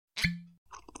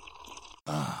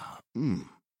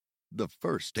The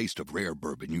first taste of rare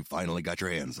bourbon you finally got your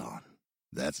hands on.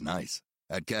 That's nice.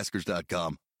 At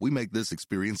Caskers.com, we make this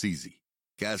experience easy.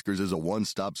 Caskers is a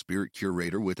one-stop spirit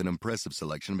curator with an impressive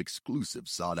selection of exclusive,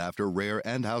 sought-after, rare,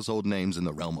 and household names in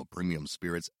the realm of premium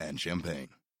spirits and champagne.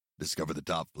 Discover the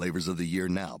top flavors of the year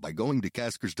now by going to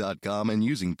Caskers.com and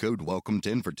using code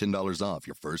WELCOME10 for $10 off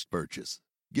your first purchase.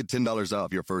 Get $10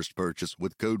 off your first purchase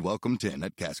with code WELCOME10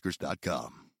 at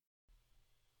Caskers.com.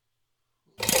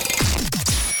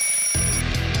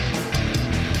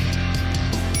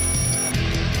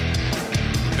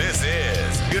 This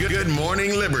is Good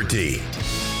Morning Liberty.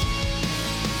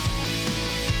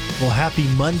 Well, happy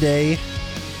Monday.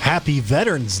 Happy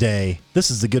Veterans Day.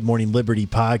 This is the Good Morning Liberty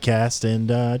podcast,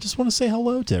 and I just want to say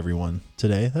hello to everyone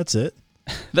today. That's it.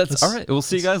 That's all right. We'll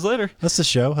see you guys later. That's the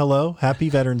show. Hello. Happy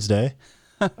Veterans Day.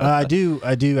 I do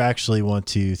actually want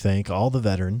to thank all the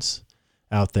veterans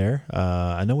out there.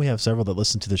 I know we have several that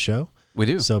listen to the show. We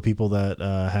do. So people that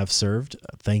have served,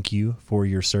 thank you for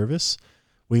your service.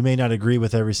 We may not agree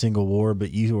with every single war,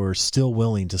 but you are still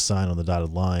willing to sign on the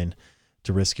dotted line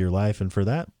to risk your life. And for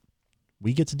that,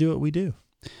 we get to do what we do.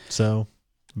 So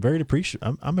very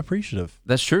appreciative. I'm appreciative.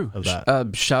 That's true. Of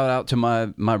that. Shout out to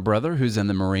my brother who's in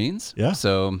the Marines. Yeah.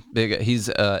 So big. He's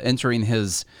entering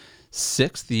his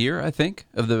 6th year, I think,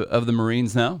 of the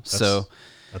Marines now.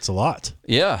 That's a lot.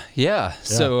 Yeah.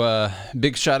 So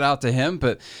big shout out to him.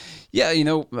 But yeah,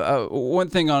 one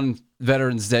thing on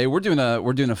Veterans Day, we're doing a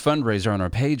fundraiser on our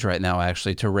page right now,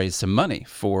 actually, to raise some money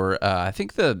for I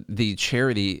think the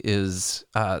charity is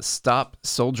Stop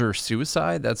Soldier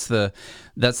Suicide. That's the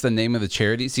name of the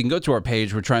charity. So you can go to our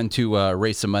page. We're trying to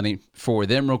raise some money for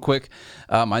them real quick.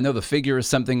 I know the figure is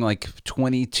something like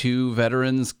 22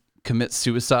 veterans commit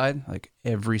suicide like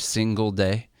every single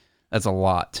day. That's a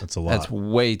lot. That's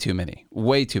way too many.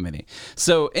 Way too many.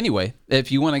 So anyway,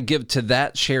 if you want to give to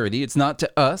that charity, it's not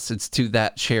to us, it's to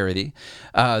that charity.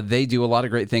 They do a lot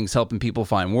of great things helping people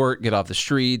find work, get off the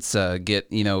streets, get,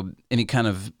 any kind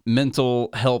of mental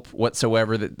help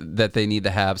whatsoever that they need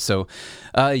to have. So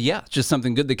just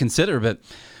something good to consider. But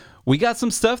we got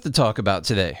some stuff to talk about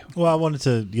today. Well, I wanted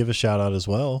to give a shout out as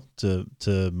well to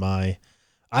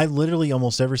I literally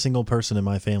almost every single person in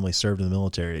my family served in the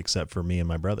military except for me and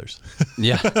my brothers.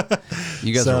 Yeah.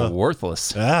 You guys are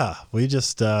worthless. Yeah. We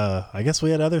just, I guess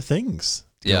we had other things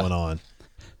going on.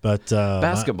 But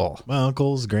basketball. My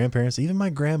uncles, grandparents, even my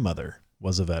grandmother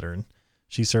was a veteran.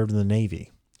 She served in the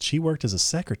Navy. She worked as a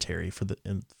secretary for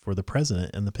the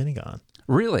president in the Pentagon.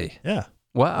 Really? Yeah.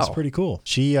 Wow. That's pretty cool.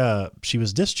 She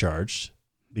was discharged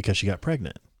because she got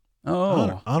pregnant.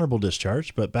 Oh. Honorable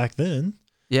discharge. But back then,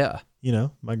 yeah.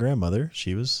 My grandmother,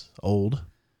 she was old.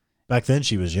 Back then,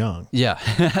 she was young. Yeah.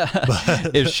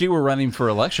 If she were running for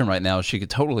election right now, she could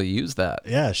totally use that.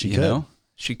 Yeah, she could.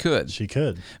 She could. She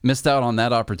could. Missed out on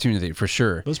that opportunity for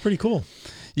sure. It was pretty cool.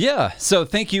 Yeah. So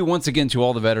thank you once again to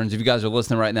all the veterans. If you guys are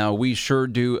listening right now, we sure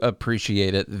do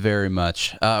appreciate it very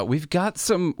much. We've got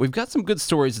some good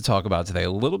stories to talk about today.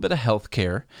 A little bit of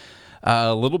healthcare.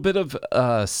 A little bit of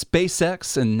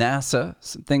SpaceX and NASA,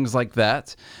 things like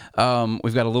that.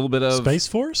 We've got a little bit of Space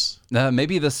Force,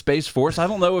 maybe the Space Force. I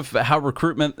don't know how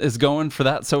recruitment is going for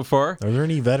that so far. Are there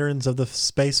any veterans of the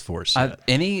Space Force yet?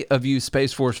 Any of you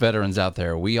Space Force veterans out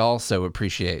there, we also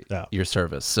appreciate your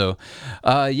service. So,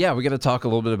 we got to talk a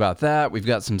little bit about that. We've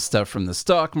got some stuff from the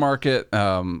stock market,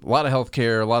 a lot of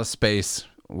healthcare, a lot of space.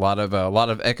 A lot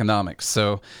of economics.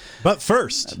 So, but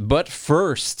first, my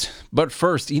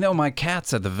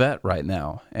cat's at the vet right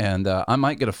now, and I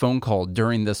might get a phone call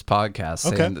during this podcast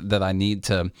saying that I need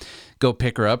to go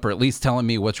pick her up, or at least telling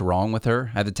me what's wrong with her.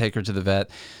 I had to take her to the vet.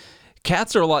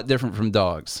 Cats are a lot different from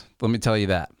dogs. Let me tell you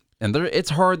that. And it's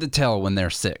hard to tell when they're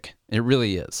sick. It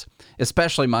really is.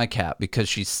 Especially my cat, because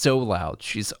she's so loud.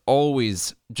 She's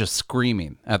always just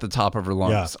screaming at the top of her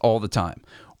lungs all the time.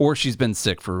 Or she's been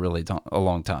sick for a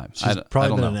long time. She's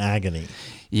probably been in agony.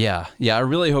 Yeah. I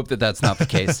really hope that that's not the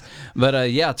case. But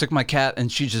I took my cat,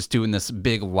 and she's just doing this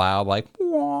big, loud, like,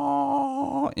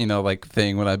 wah,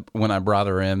 thing when I brought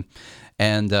her in.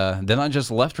 And then I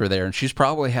just left her there, and she's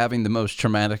probably having the most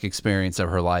traumatic experience of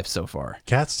her life so far.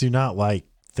 Cats do not like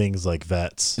things like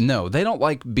vets. No, they don't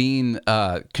like being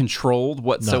controlled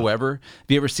whatsoever. No.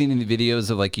 Have you ever seen any videos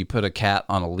of you put a cat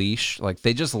on a leash?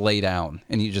 They just lay down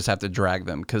and you just have to drag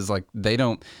them because they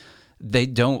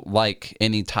don't like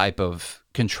any type of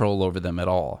control over them at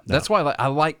all. No. That's why I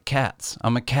like cats.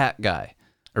 I'm a cat guy.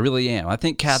 I really am. I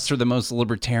think cats are the most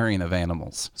libertarian of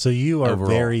animals. So you are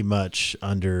very much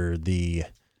under the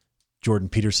Jordan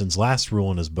Peterson's last rule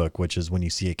in his book, which is when you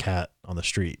see a cat on the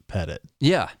street, pet it.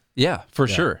 Yeah. Yeah, for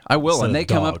sure. I will. Instead And of they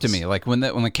come up to dogs. me. Like when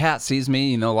the cat sees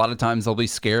me, a lot of times they'll be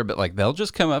scared, but like they'll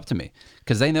just come up to me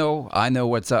because they know I know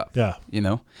what's up. Yeah.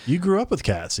 You grew up with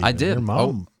cats. I even. did. Your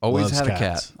mom Always loves had a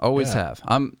cats. cat. Always Yeah. have.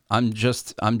 I'm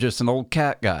just an old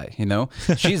cat guy.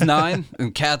 She's 9,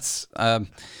 and cats.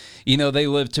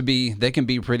 They can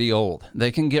be pretty old.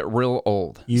 They can get real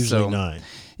old. Usually So, 9.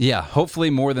 Yeah, hopefully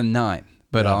more than 9.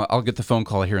 But Yeah. I'll get the phone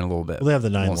call here in a little bit. Well, they have the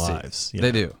 9 We'll see. lives.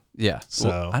 They do. Yeah. So-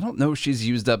 Well, I don't know if she's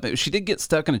used up. She did get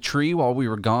stuck in a tree while we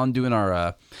were gone doing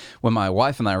our, when my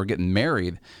wife and I were getting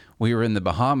married. We were in the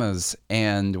Bahamas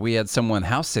and we had someone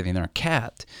house sitting our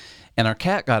cat. And our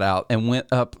cat got out and went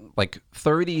up like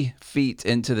 30 feet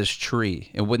into this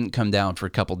tree. It wouldn't come down for a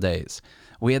couple days.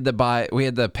 We had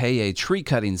to pay a tree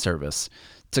cutting service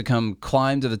to come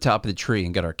climb to the top of the tree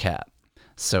and get our cat.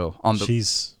 So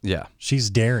She's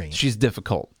daring. she's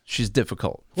difficult. She's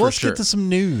difficult. Well, For let's sure. get to some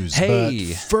news.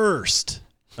 Hey.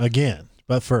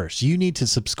 But first, you need to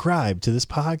subscribe to this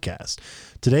podcast.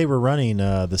 Today, we're running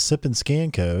the Sip and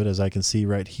Scan code, as I can see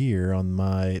right here on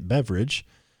my beverage.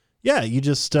 Yeah, you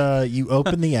just you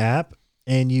open the app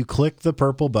and you click the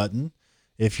purple button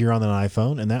if you're on an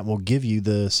iPhone, and that will give you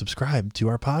the subscribe to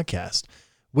our podcast,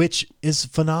 which is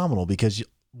phenomenal because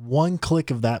one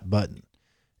click of that button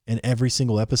and every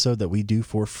single episode that we do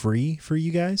for free for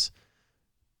you guys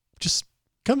just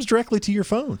comes directly to your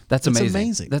phone. That's It's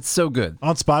amazing. That's so good.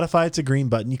 On Spotify, it's a green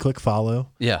button. You click follow.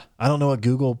 Yeah. I don't know what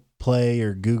Google Play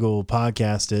or Google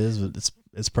Podcast is, but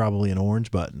it's probably an orange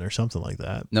button or something like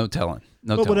that. No telling.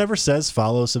 But whatever says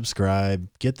follow, subscribe,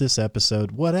 get this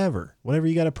episode, whatever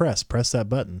you got to press that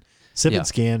button. Sip and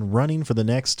Scan running for the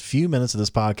next few minutes of this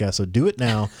podcast. So do it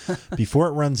now before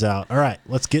it runs out. All right,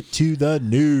 let's get to the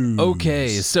news. Okay,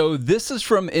 so this is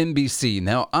from NBC.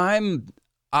 Now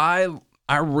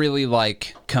I really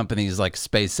like companies like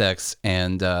SpaceX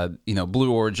and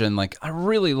Blue Origin. Like I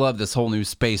really love this whole new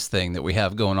space thing that we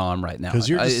have going on right now. Because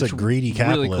you're just It's a greedy really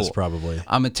capitalist, cool. probably.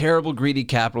 I'm a terrible greedy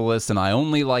capitalist, and I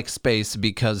only like space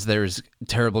because there's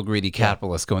terrible greedy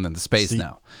capitalists going into space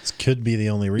now. This could be the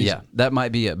only reason. Yeah, that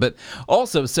might be it. But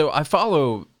also, so I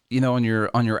follow, on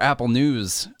your Apple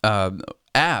News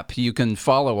app, you can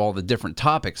follow all the different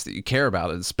topics that you care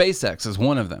about, and SpaceX is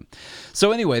one of them.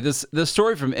 So anyway, this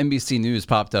story from NBC News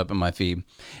popped up in my feed.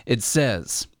 It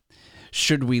says,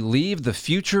 should we leave the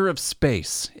future of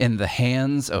space in the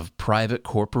hands of private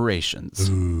corporations?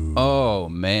 Ooh. Oh,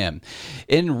 man.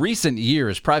 In recent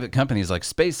years, private companies like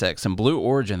SpaceX and Blue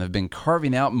Origin have been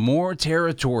carving out more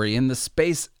territory in the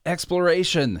space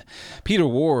exploration. Peter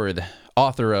Ward,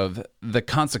 author of The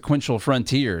Consequential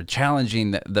Frontier,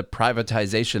 challenging the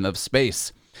privatization of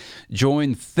space,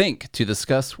 joined Think to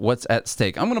discuss what's at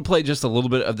stake. I'm going to play just a little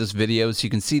bit of this video so you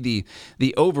can see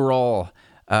the overall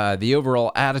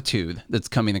attitude that's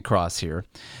coming across here,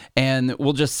 and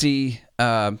we'll just see.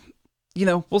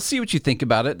 We'll see what you think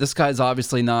about it. This guy's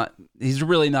obviously he's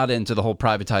really not into the whole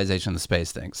privatization of the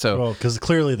space thing. So, well, because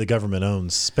clearly the government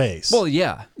owns space. well,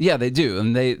 yeah, they do,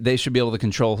 and they should be able to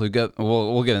control who go.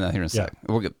 We'll get into that here in a sec.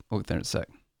 We'll get there in a sec.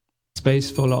 Space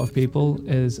for a lot of people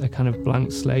is a kind of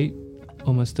blank slate,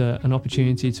 almost an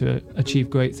opportunity to achieve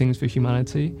great things for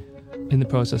humanity, in the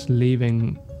process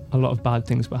leaving a lot of bad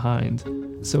things behind.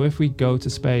 So if we go to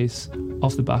space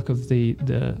off the back of the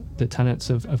tenets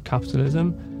of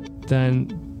capitalism,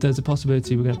 then there's a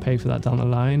possibility we're going to pay for that down the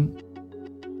line.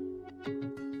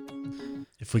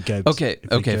 If we go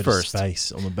first. to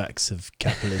space on the backs of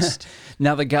capitalists.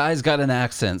 Now, the guy's got an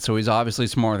accent, so he's obviously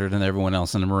smarter than everyone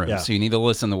else in the room. Yeah. So you need to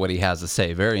listen to what he has to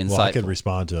say. Very insightful. Well, I could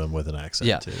respond to him with an accent,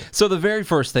 Yeah. too. So the very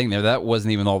first thing there, that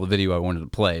wasn't even all the video I wanted to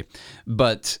play.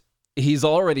 But he's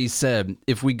already said,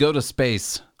 if we go to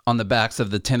space on the backs of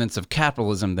the tenets of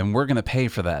capitalism, then we're going to pay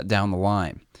for that down the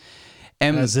line.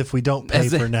 And As if we don't pay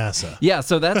for NASA. Yeah,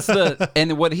 so that's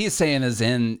and what he's saying is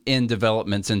in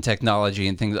developments in technology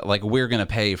and things like we're going to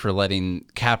pay for letting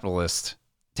capitalists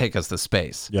take us to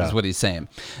space, is what he's saying.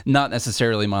 Not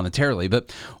necessarily monetarily,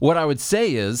 but what I would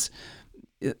say is,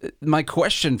 my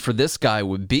question for this guy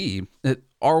would be,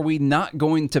 are we not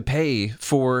going to pay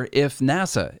for if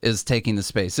NASA is taking the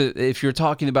space? If you're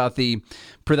talking about the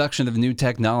production of new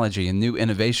technology and new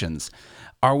innovations,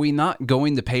 are we not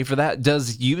going to pay for that?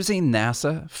 Does using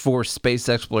NASA for space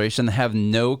exploration have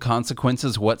no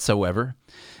consequences whatsoever?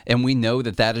 And we know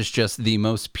that that is just the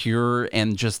most pure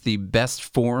and just the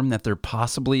best form that there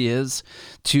possibly is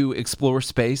to explore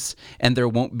space. And there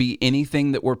won't be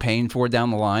anything that we're paying for down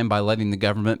the line by letting the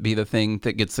government be the thing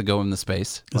that gets to go into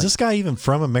space. Is this guy even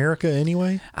from America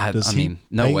anyway?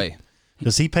 No way.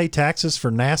 Does he pay taxes for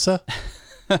NASA?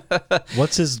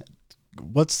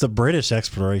 what's the British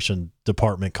exploration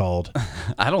department called?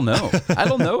 I don't know. I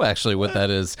don't know actually what that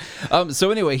is.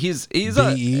 So anyway, he's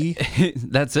BE?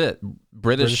 That's it.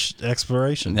 British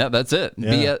exploration. Yeah, that's it.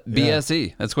 Yeah,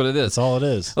 BSE. That's what it is. That's all it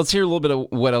is. Let's hear a little bit of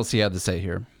what else he had to say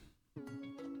here.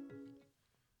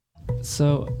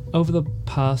 So over the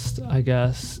past, I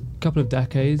guess, couple of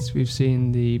decades, we've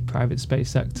seen the private space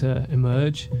sector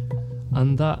emerge,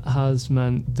 and that has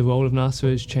meant the role of NASA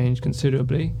has changed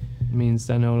considerably. It means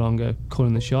they're no longer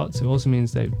calling the shots. It also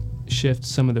means they shift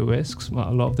some of the risks, well,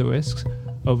 a lot of the risks,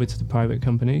 over to the private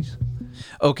companies.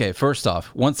 Okay, first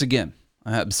off, once again,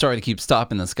 I'm sorry to keep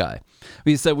stopping this guy.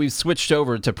 We said we've switched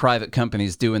over to private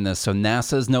companies doing this, so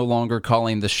NASA's no longer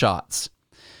calling the shots.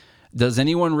 Does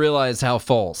anyone realize how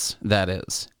false that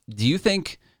is? Do you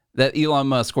think that Elon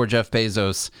Musk or Jeff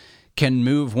Bezos can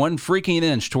move one freaking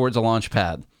inch towards a launch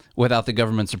pad without the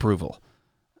government's approval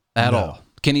at all?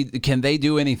 Can they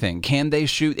do anything? Can they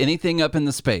shoot anything up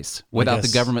into space without the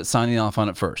government signing off on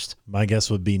it first? My guess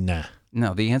would be nah.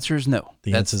 No, the answer is no.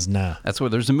 The answer is nah. That's where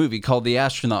there's a movie called The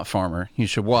Astronaut Farmer. You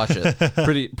should watch it.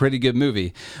 Pretty good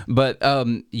movie. But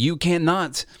you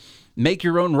cannot make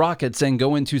your own rockets and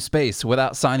go into space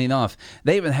without signing off.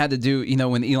 They even had to do,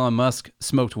 when Elon Musk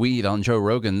smoked weed on Joe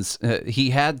Rogan's, he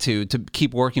had to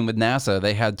keep working with NASA.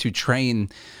 They had to train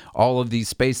all of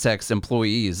these SpaceX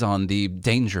employees on the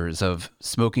dangers of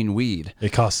smoking weed.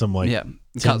 It cost them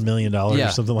 $10 million or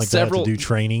something like that to do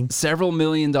training. Several $1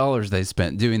 million they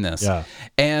spent doing this. Yeah.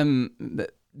 And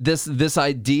this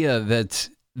idea that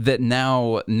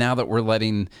now that we're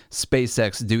letting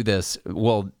SpaceX do this,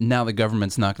 well, now the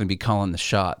government's not going to be calling the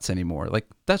shots anymore. Like,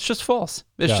 that's just false.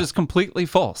 It's just completely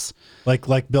false.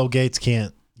 Like Bill Gates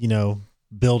can't,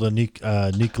 build a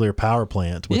nuclear power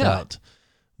plant without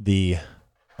the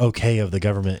okay of the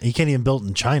government. He can't even build it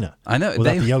in China. I know.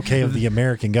 Without the okay of the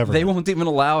American government. They won't even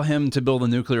allow him to build a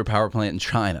nuclear power plant in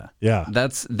China. Yeah.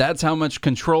 That's how much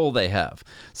control they have.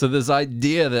 So this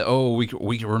idea that,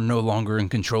 we're no longer in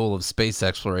control of space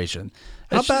exploration.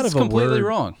 It's completely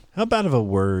wrong. How bad of a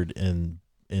word in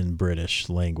British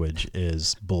language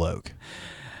is bloke?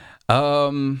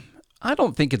 I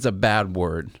don't think it's a bad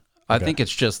word. I think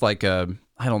it's just like kind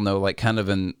of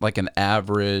an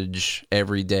average,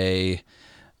 everyday,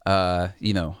 I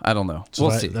don't know. So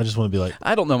we'll see. I just want to be like,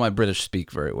 I don't know my British speak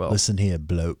very well. Listen here,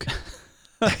 bloke.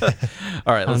 All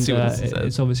right, let's see what this says.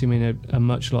 It's obviously made a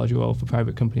much larger role for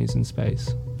private companies in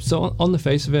space. So on the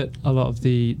face of it, a lot of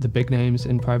the big names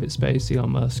in private space,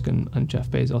 Elon Musk and Jeff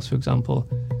Bezos, for example,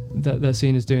 they're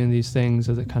seen as doing these things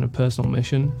as a kind of personal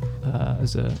mission,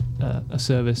 as a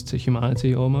service to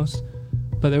humanity almost.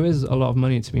 But there is a lot of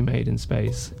money to be made in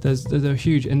space. There are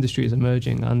huge industries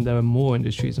emerging, and there are more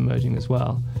industries emerging as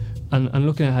well. And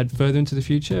looking ahead further into the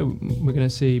future, we're going to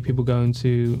see people going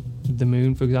to the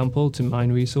moon, for example, to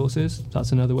mine resources.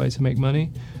 That's another way to make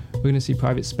money. We're going to see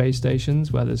private space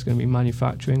stations where there's going to be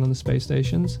manufacturing on the space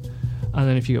stations. And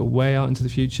then if you go way out into the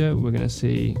future, we're going to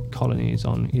see colonies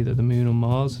on either the moon or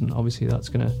Mars. And obviously that's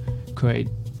going to create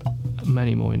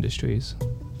many more industries.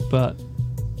 But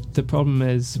the problem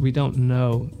is we don't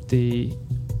know the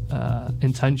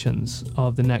intentions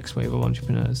of the next wave of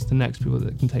entrepreneurs, the next people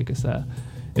that can take us there.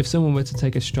 If someone were to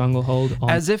take a stranglehold on...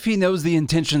 As if he knows the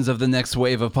intentions of the next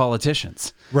wave of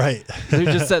politicians. Right. They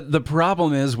just said the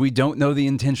problem is we don't know the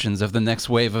intentions of the next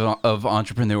wave of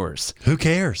entrepreneurs. Who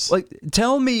cares? Like,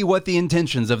 tell me what the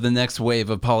intentions of the next wave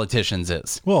of politicians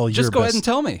is. Well, just go ahead and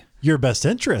tell me. Your best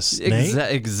interests, Nate.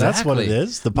 Exactly. That's what it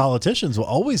is. The politicians will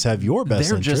always have your best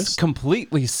They're interests. just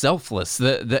completely selfless.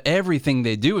 The everything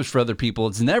they do is for other people.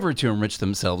 It's never to enrich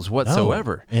themselves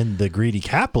whatsoever. No. And the greedy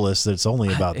capitalists, it's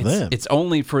only about them. It's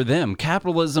only for them.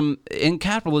 In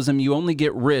capitalism, you only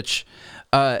get rich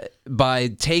by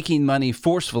taking money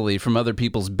forcefully from other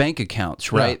people's bank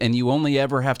accounts, right? Yeah. And you only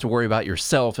ever have to worry about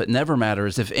yourself. It never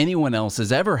matters if anyone else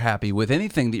is ever happy with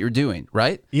anything that you're doing,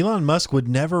 right? Elon Musk would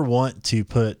never want to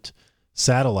put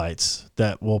satellites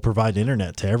that will provide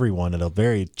internet to everyone at a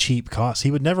very cheap cost. He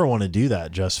would never want to do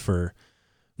that just for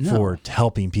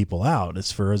helping people out.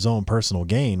 It's for his own personal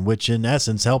gain, which in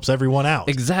essence helps everyone out.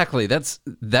 Exactly. That's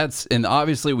and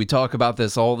obviously we talk about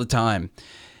this all the time.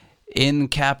 In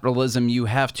capitalism, you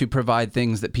have to provide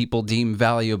things that people deem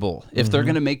valuable. If they're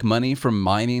going to make money from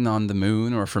mining on the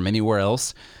moon or from anywhere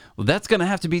else, well, that's going to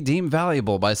have to be deemed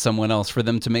valuable by someone else for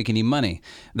them to make any money.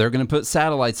 They're going to put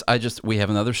satellites. We have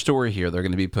another story here. They're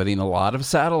going to be putting a lot of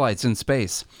satellites in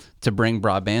space to bring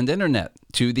broadband internet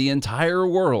to the entire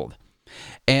world.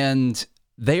 And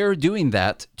they are doing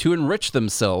that to enrich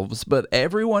themselves, but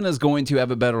everyone is going to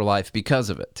have a better life because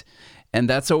of it. And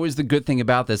that's always the good thing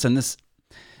about this. And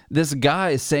this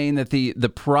guy is saying that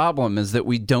the problem is that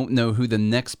we don't know who the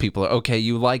next people are. Okay,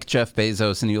 you like Jeff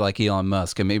Bezos and you like Elon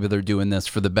Musk, and maybe they're doing this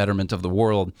for the betterment of the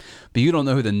world, but you don't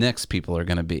know who the next people are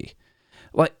going to be.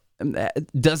 Like,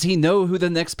 does he know who the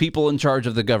next people in charge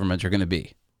of the government are going to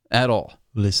be at all?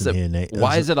 Listen here, Nate.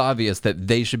 Why is it obvious that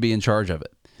they should be in charge of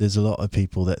it? There's a lot of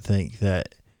people that think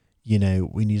that,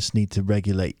 we just need to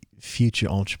regulate future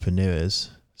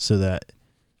entrepreneurs so that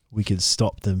we can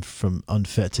stop them from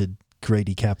unfettered,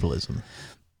 greedy capitalism.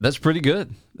 That's pretty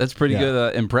good. That's pretty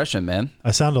good impression, man.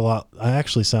 I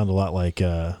actually sound a lot like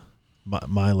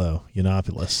Milo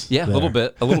Yiannopoulos. Yeah, there.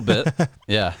 a little bit.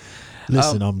 Yeah.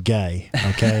 Listen, I'm gay,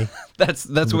 okay? That's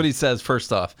what he says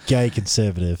first off. Gay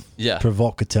conservative. Yeah.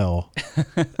 Provocateur.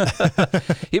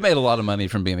 He made a lot of money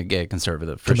from being a gay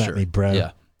conservative, for Come sure. at me, bro.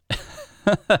 Yeah.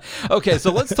 Okay,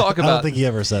 so let's talk about... I don't think he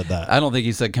ever said that. I don't think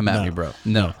he said, come at me, bro.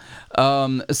 No.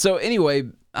 So anyway,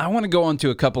 I want to go on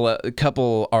to a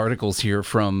couple articles here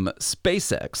from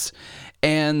SpaceX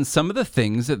and some of the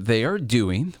things that they are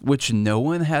doing, which no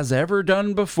one has ever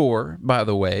done before, by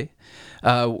the way.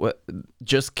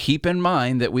 Just keep in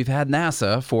mind that we've had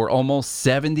NASA for almost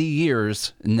 70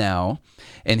 years now,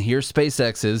 and here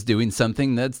SpaceX is doing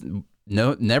something that's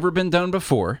never been done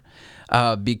before.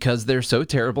 Because they're so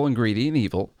terrible and greedy and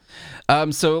evil.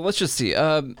 So let's just see.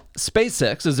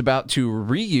 SpaceX is about to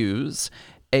reuse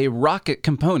a rocket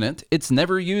component it's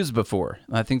never used before.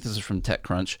 I think this is from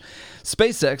TechCrunch.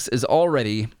 SpaceX is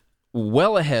already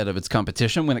well ahead of its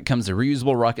competition when it comes to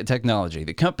reusable rocket technology.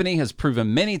 The company has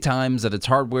proven many times that its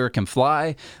hardware can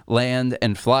fly, land,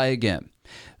 and fly again.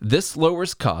 This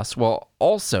lowers costs while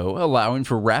also allowing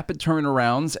for rapid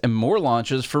turnarounds and more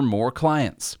launches for more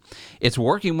clients. It's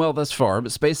working well thus far,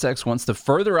 but SpaceX wants to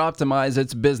further optimize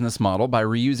its business model by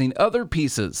reusing other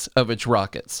pieces of its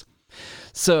rockets.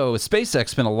 So SpaceX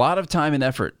spent a lot of time and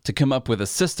effort to come up with a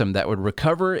system that would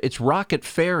recover its rocket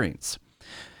fairings.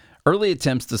 Early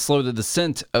attempts to slow the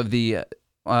descent of the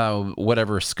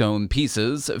whatever scone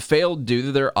pieces failed due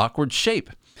to their awkward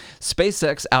shape.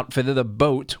 SpaceX outfitted a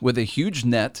boat with a huge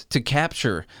net to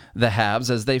capture the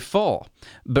halves as they fall,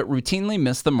 but routinely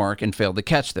missed the mark and failed to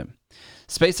catch them.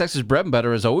 SpaceX's bread and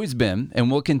butter has always been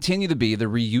and will continue to be the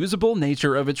reusable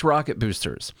nature of its rocket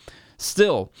boosters.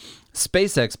 Still,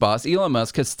 SpaceX boss Elon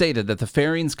Musk has stated that the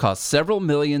fairings cost several $1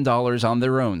 million on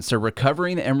their own, so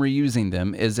recovering and reusing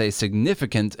them is a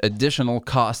significant additional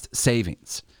cost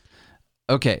savings.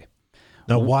 Okay.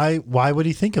 Now, why would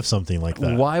he think of something like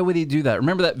that? Why would he do that?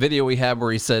 Remember that video we had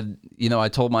where he said, I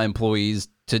told my employees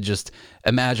to just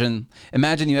imagine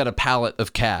you had a pallet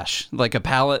of cash, like a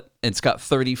pallet, it's got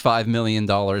 $35 million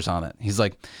on it. He's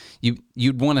like,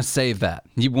 you'd want to save that.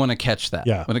 You'd want to catch that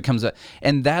when it comes up.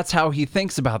 And that's how he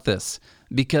thinks about this,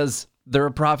 because they're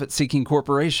a profit-seeking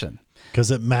corporation.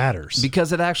 Because it matters.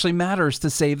 Because it actually matters to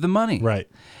save the money. Right.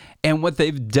 And what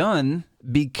they've done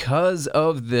because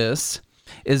of this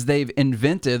is they've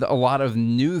invented a lot of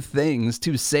new things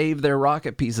to save their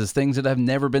rocket pieces, things that have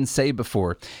never been saved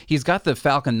before. He's got the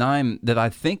Falcon 9 that I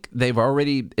think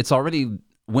it's already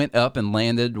went up and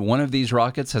landed. One of these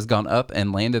rockets has gone up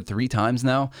and landed 3 times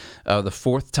now. The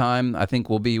 4th time I think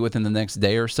will be within the next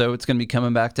day or so. It's going to be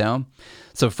coming back down.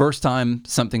 So first time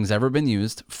something's ever been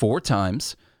used 4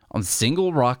 times on a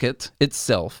single rocket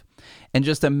itself. And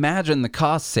just imagine the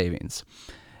cost savings.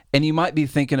 And you might be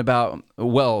thinking about,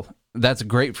 well, that's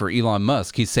great for Elon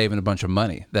Musk. He's saving a bunch of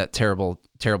money. That terrible,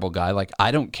 terrible guy. Like,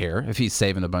 I don't care if he's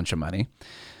saving a bunch of money.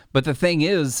 But the thing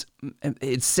is,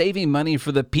 it's saving money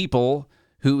for the people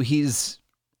who he's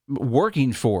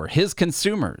working for, his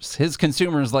consumers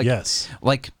like,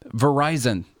 like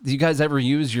Verizon. Do you guys ever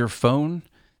use your phone?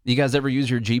 Do you guys ever use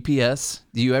your GPS?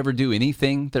 Do you ever do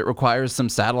anything that requires some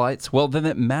satellites? Well, then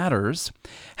it matters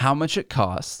how much it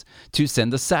costs to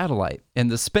send a satellite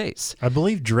into space. I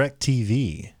believe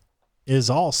DirecTV is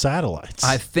all satellites.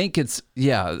 I think it's,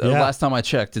 last time I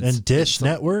checked. And Dish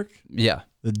Network? Yeah.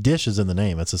 The dish is in the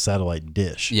name. It's a satellite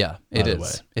dish. Yeah, it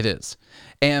is. It is.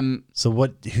 And so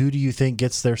who do you think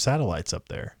gets their satellites up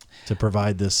there to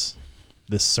provide this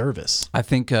service? I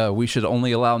think we should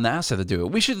only allow NASA to do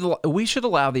it. We should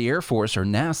allow the Air Force or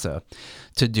NASA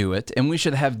to do it, and we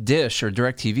should have Dish or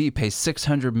DirecTV pay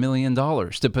 $600 million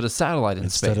to put a satellite in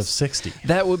space. Instead of 60.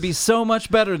 That would be so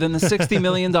much better than the $60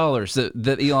 million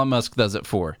that Elon Musk does it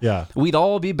for. Yeah. We'd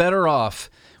all be better off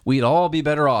we'd all be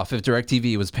better off if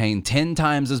DirecTV was paying 10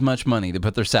 times as much money to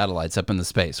put their satellites up into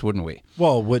space, wouldn't we?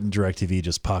 Well, wouldn't DirecTV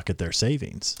just pocket their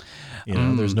savings?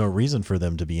 There's no reason for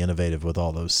them to be innovative with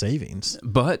all those savings.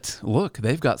 But look,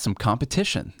 they've got some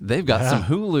competition. They've got some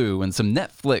Hulu and some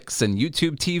Netflix and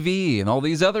YouTube TV and all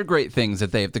these other great things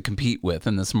that they have to compete with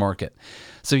in this market.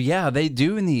 So yeah, they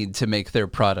do need to make their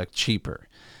product cheaper.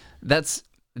 That's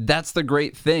the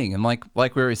great thing. And like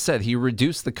we already said, he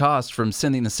reduced the cost from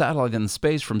sending a satellite into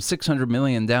space from $600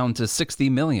 million down to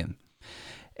 $60 million.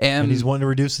 And he's wanting to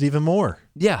reduce it even more.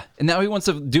 Yeah, and now he wants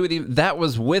to do it. That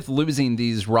was with losing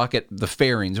the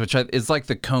fairings, which is like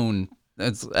the cone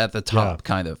that's at the top,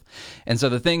 kind of. And so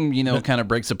the thing, kind of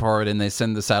breaks apart, and they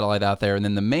send the satellite out there, and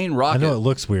then the main rocket. I know it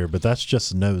looks weird, but that's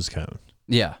just a nose cone.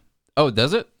 Yeah. Oh,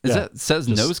 does it? It says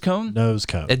just nose cone? Nose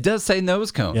cone. It does say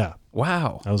nose cone. Yeah.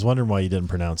 Wow. I was wondering why you didn't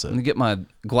pronounce it. Let me get my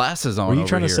glasses on. Were you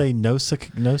trying here. to say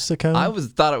nosicone? I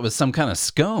thought it was some kind of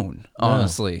scone,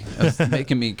 honestly. It's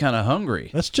making me kind of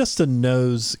hungry. That's just a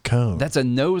nose cone. That's a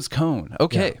nose cone.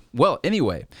 Okay. Yeah. Well,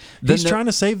 anyway. He's trying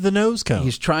to save the nose cone.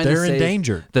 He's trying to save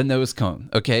endangered. The nose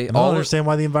cone. Okay. I don't understand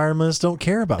why the environmentalists don't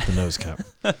care about the nose cone.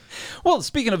 Well,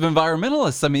 speaking of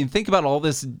environmentalists, I mean, think about all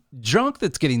this junk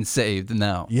that's getting saved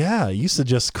now. Yeah. It used to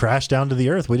just crash down to the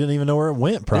earth. We didn't even know where it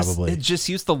went, probably. It just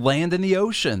used to land in the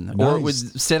ocean. Or it would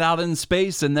sit out in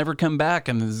space and never come back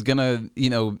and is going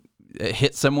to,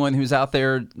 hit someone who's out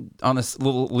there on a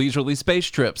little leisurely space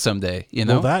trip someday,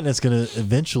 Well, that and it's going to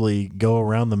eventually go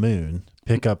around the moon,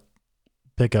 pick up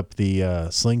the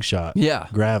slingshot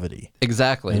gravity.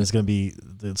 Exactly. And it's going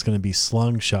to be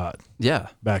slungshot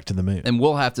back to the moon. And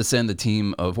we'll have to send a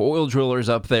team of oil drillers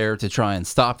up there to try and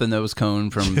stop the nose cone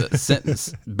from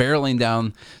barreling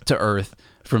down to Earth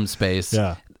from space.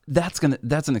 Yeah. That's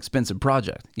an expensive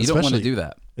project. You don't want to do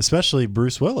that. Especially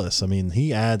Bruce Willis. I mean,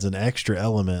 he adds an extra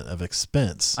element of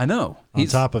expense. I know. On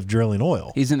top of drilling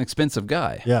oil. He's an expensive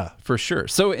guy. Yeah. For sure.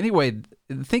 So anyway,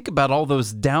 think about all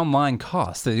those downline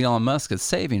costs that Elon Musk is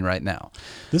saving right now.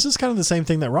 This is kind of the same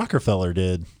thing that Rockefeller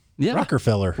did. Yeah.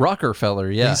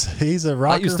 Rockefeller, yeah. He's a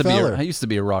Rockefeller. I used to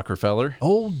be a Rockefeller.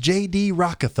 Old J.D.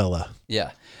 Rockefeller.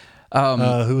 Yeah.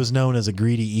 Who was known as a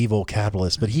greedy, evil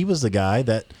capitalist. But he was the guy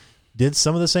that did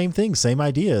some of the same things, same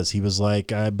ideas. He was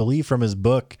like, I believe from his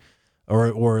book,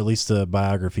 or at least a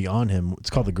biography on him, it's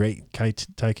called The Great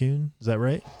Tycoon. Is that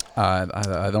right?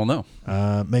 I don't know.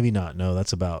 Maybe not. No,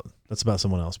 that's about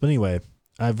someone else. But anyway,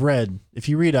 if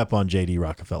you read up on J.D.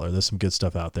 Rockefeller, there's some good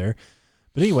stuff out there.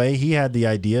 But anyway, he had the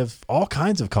idea of all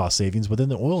kinds of cost savings within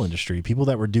the oil industry. People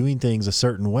that were doing things a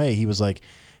certain way. He was like,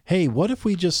 hey, what if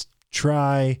we just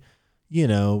try,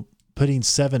 putting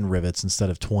 7 rivets instead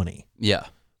of 20? Yeah.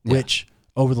 Which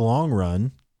over the long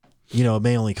run, it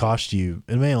may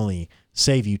only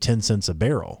save you 10 cents a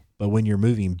barrel. But when you're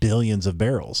moving billions of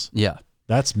barrels,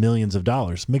 that's millions of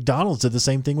dollars. McDonald's did the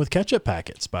same thing with ketchup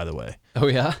packets, by the way. Oh,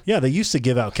 yeah? Yeah, they used to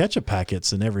give out ketchup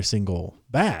packets in every single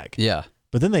bag. Yeah.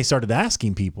 But then they started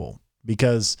asking people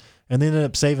and they ended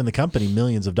up saving the company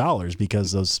millions of dollars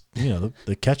because those,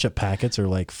 the ketchup packets are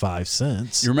like 5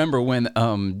 cents. You remember when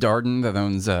Darden, that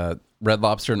owns Red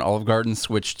Lobster and Olive Garden,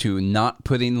 switched to not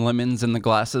putting lemons in the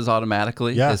glasses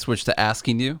automatically? Yeah. They switched to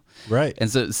asking you. Right. And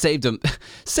so it saved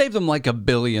them like $1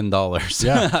 billion.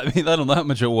 Yeah. I mean, I don't know how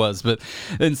much it was, but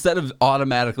instead of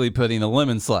automatically putting a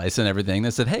lemon slice and everything,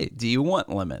 they said, hey, do you want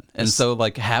lemon? And so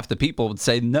like half the people would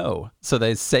say no. So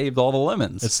they saved all the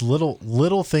lemons. It's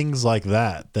little things like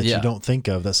that you don't think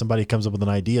of, that somebody comes up with an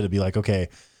idea to be like, okay,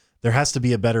 there has to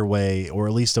be a better way, or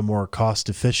at least a more cost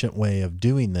efficient way of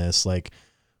doing this. Like,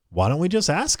 why don't we just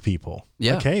ask people?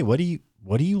 Yeah. Okay, what do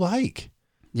you like?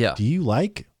 Yeah. Do you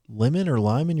like lemon or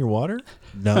lime in your water?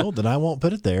 No, then I won't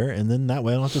put it there, and then that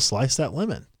way I don't have to slice that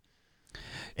lemon.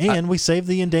 And we save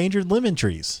the endangered lemon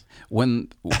trees.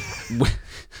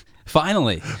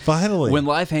 Finally, when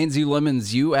life hands you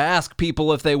lemons, you ask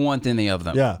people if they want any of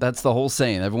them. Yeah. That's the whole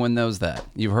saying. Everyone knows that.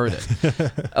 You've heard it.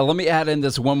 Let me add in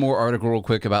this one more article real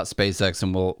quick about SpaceX,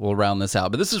 and we'll round this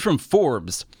out. But this is from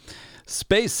Forbes.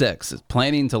 SpaceX is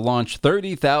planning to launch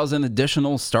 30,000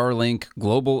 additional Starlink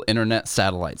global internet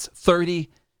satellites.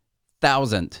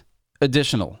 30,000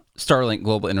 additional Starlink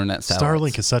global internet satellites.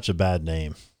 Starlink is such a bad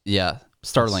name. Yeah,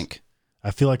 Starlink.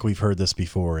 I feel like we've heard this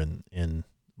before in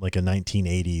like a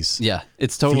 1980s. Yeah,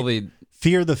 it's totally...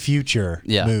 Fear the Future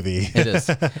movie. It is.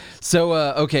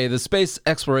 So, the Space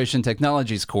Exploration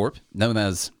Technologies Corp, known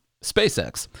as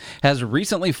SpaceX, has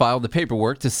recently filed the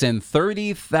paperwork to send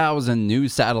 30,000 new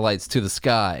satellites to the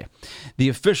sky. The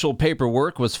official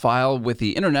paperwork was filed with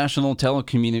the International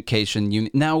Telecommunication Union.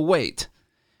 Now, wait.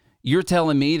 You're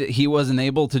telling me that he wasn't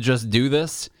able to just do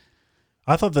this?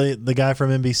 I thought the guy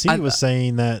from NBC was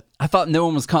saying that. I thought no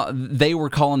one was they were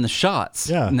calling the shots.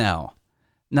 Yeah. Now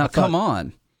come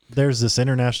on. There's this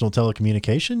International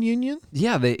Telecommunication Union?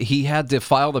 Yeah, he had to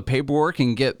file the paperwork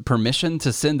and get permission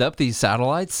to send up these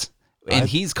satellites. And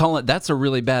he's calling, that's a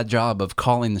really bad job of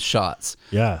calling the shots.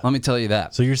 Yeah. Let me tell you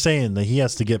that. So you're saying that he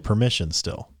has to get permission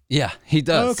still? Yeah, he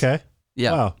does. Oh, okay.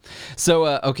 Yeah. Wow. So,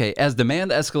 as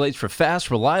demand escalates for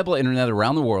fast, reliable internet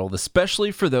around the world,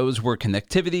 especially for those where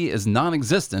connectivity is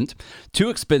non-existent, too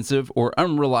expensive, or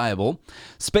unreliable,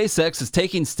 SpaceX is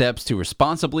taking steps to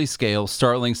responsibly scale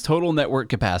Starlink's total network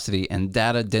capacity and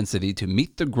data density to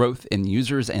meet the growth in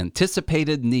users'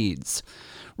 anticipated needs,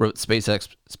 wrote SpaceX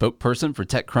spokesperson for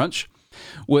TechCrunch.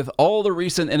 With all the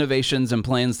recent innovations and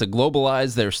plans to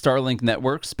globalize their Starlink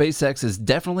network, SpaceX is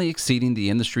definitely exceeding the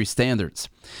industry standards.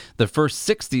 The first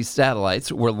 60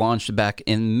 satellites were launched back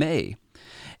in May,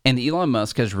 and Elon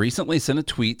Musk has recently sent a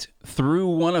tweet through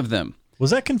one of them.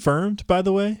 Was that confirmed, by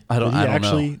the way? I don't know.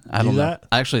 I don't know.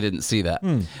 I actually didn't see that.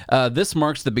 This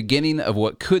marks the beginning of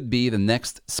what could be the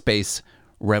next space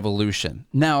revolution.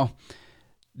 Now,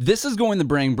 this is going to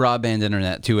bring broadband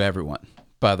internet to everyone,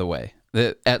 by the way.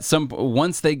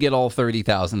 Once they get all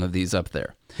 30,000 of these up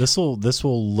there, this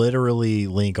will literally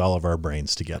link all of our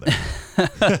brains together.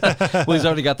 Well, he's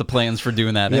already got the plans for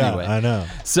doing that anyway. I know.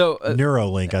 So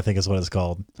Neuralink, I think is what it's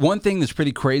called. One thing that's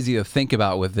pretty crazy to think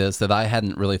about with this that I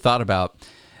hadn't really thought about,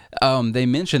 they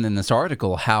mentioned in this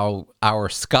article how our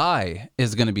sky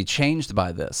is going to be changed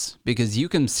by this, because you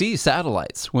can see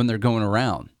satellites when they're going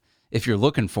around if you're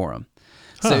looking for them.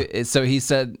 Huh. So he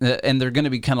said, and they're going to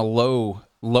be kind of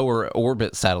lower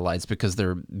orbit satellites because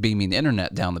they're beaming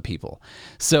internet down to people.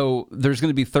 So there's going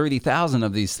to be 30,000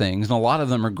 of these things, and a lot of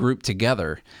them are grouped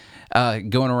together,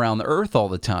 going around the Earth all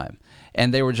the time.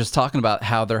 And they were just talking about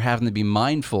how they're having to be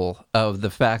mindful of the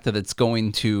fact that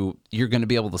you're going to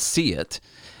be able to see it,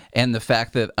 and the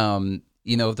fact that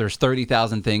if there's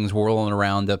 30,000 things whirling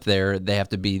around up there, they have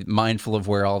to be mindful of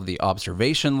where all of the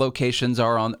observation locations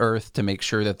are on Earth to make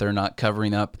sure that they're not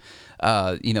covering up,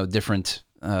 different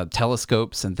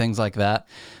telescopes and things like that.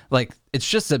 Like, it's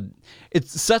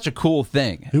such a cool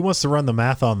thing. Who wants to run the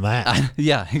math on that?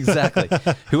 Yeah, exactly.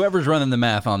 Whoever's running the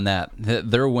math on that,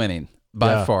 they're winning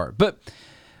by far. But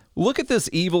look at this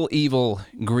evil,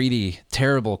 greedy,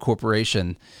 terrible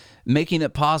corporation making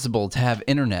it possible to have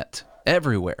internet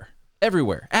everywhere.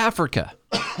 Africa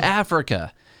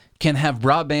can have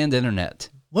broadband internet.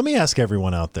 Let me ask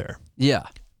everyone out there. Yeah.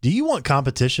 Do you want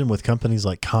competition with companies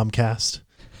like Comcast?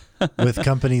 With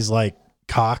companies like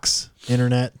Cox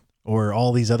Internet or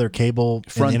all these other cable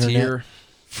and internet?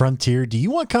 Frontier. Do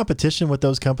you want competition with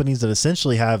those companies that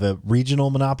essentially have a regional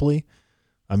monopoly?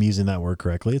 I'm using that word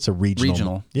correctly. It's a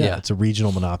regional. Yeah, it's a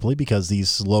regional monopoly because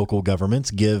these local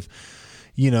governments give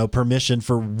permission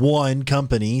for one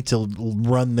company to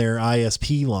run their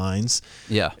ISP lines.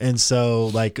 Yeah. And so,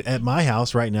 like, at my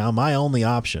house right now, my only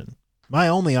option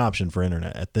for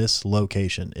internet at this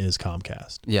location is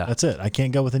Comcast. Yeah. That's it. I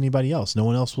can't go with anybody else. No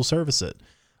one else will service it.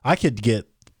 I could get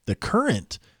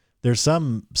there's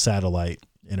some satellite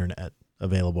internet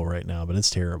available right now, but it's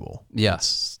terrible. Yeah.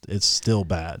 It's still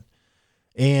bad.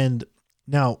 And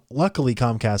now, luckily,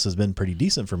 Comcast has been pretty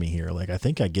decent for me here. Like, I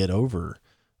think I get over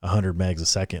 100 megs a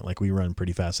second. Like, we run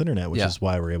pretty fast internet, which is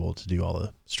why we're able to do all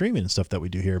the streaming and stuff that we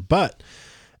do here. But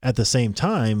at the same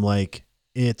time, like,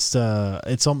 it's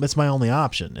my only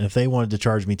option. And if they wanted to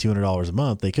charge me $200 a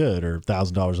month, they could, or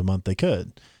 $1,000 a month, they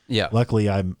could. Yeah. Luckily,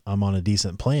 I'm on a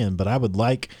decent plan, but I'd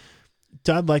like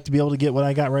to be able to get what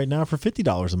I got right now for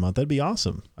 $50 a month. That'd be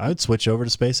awesome. I would switch over to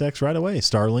SpaceX right away,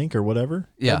 Starlink or whatever.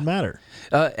 Yeah. Doesn't matter.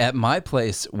 At my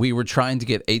place, we were trying to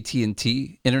get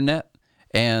AT&T internet.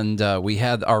 And we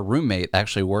had our roommate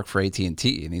actually work for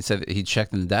AT&T, and he said he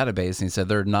checked in the database, and he said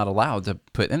they're not allowed to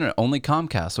put internet. Only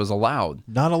Comcast was allowed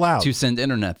to send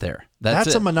internet there.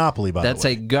 That's a monopoly, by the way. That's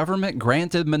a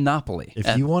government-granted monopoly.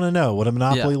 If you want to know what a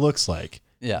monopoly looks like,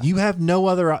 you have no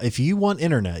other. If you want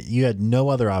internet, you had no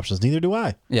other options. Neither do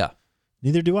I. Yeah.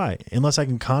 Neither do I, unless I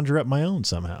can conjure up my own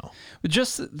somehow. But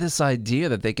just this idea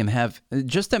that they can have,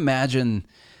 just imagine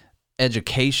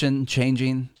education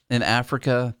changing in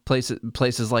Africa,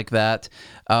 places like that,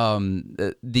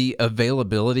 the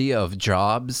availability of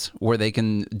jobs where they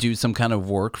can do some kind of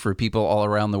work for people all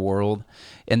around the world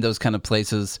in those kind of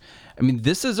places. I mean,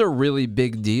 this is a really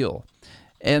big deal.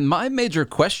 And my major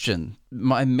question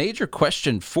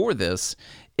for this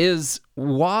is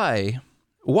why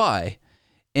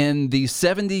in the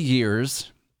 70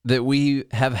 years that we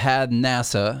have had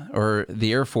NASA or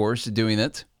the Air Force doing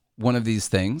one of these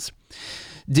things,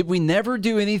 Did we never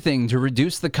do anything to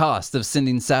reduce the cost of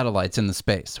sending satellites into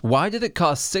space? Why did it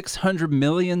cost $600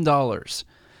 million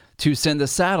to send a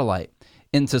satellite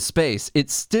into space? It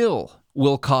still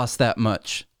will cost that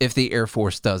much if the Air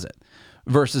Force does it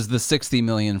versus the $60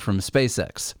 million from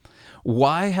SpaceX.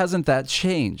 Why hasn't that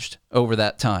changed over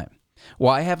that time?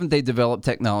 Why haven't they developed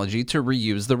technology to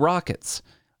reuse the rockets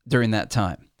during that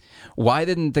time? Why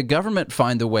didn't the government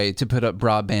find a way to put up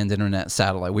broadband internet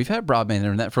satellite? We've had broadband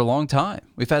internet for a long time.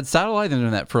 We've had satellite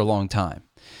internet for a long time.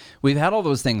 We've had all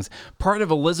those things. Part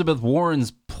of Elizabeth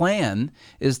Warren's plan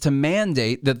is to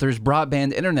mandate that there's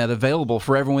broadband internet available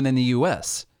for everyone in the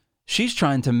U.S. She's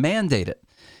trying to mandate it.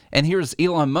 And here's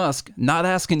Elon Musk not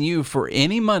asking you for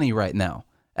any money right now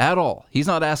at all. He's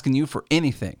not asking you for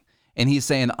anything. And he's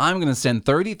saying, I'm going to send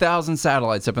 30,000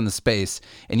 satellites up into space,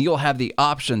 and you'll have the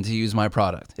option to use my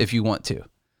product if you want to.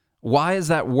 Why is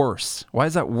that worse? Why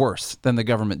is that worse than the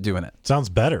government doing it? Sounds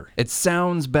better. It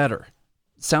sounds better.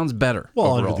 Sounds better. Well,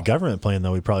 overall. under the government plan,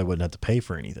 though, we probably wouldn't have to pay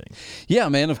for anything. Yeah,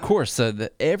 man, of course.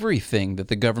 Everything that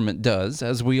the government does,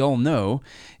 as we all know,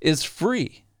 is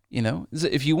free. You know,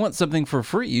 if you want something for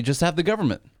free, you just have the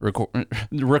government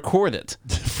record it,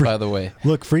 by the way.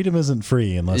 Look, freedom isn't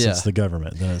free unless it's the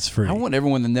government. Then it's free. I want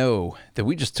everyone to know that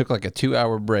we just took like a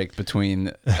 2-hour break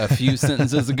between a few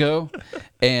sentences ago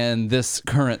and this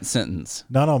current sentence.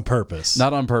 Not on purpose.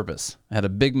 Not on purpose. I had a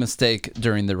big mistake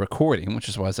during the recording, which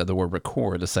is why I said the word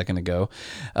record a second ago,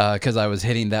 because I was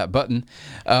hitting that button.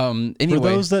 Anyway, for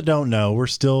those that don't know, we're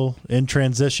still in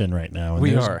transition right now. And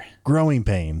we there's are. Growing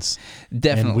pains.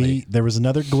 Definitely. And there was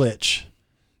another glitch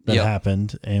that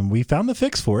happened, and we found the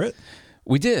fix for it.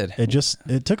 We did.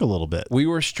 It took a little bit. We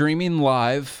were streaming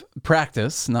live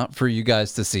practice, not for you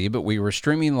guys to see, but we were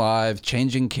streaming live,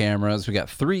 changing cameras. We got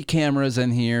 3 cameras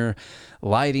in here,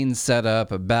 lighting set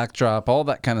up, a backdrop, all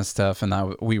that kind of stuff.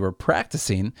 And we were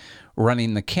practicing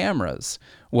running the cameras.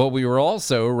 Well, we were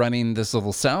also running this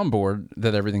little soundboard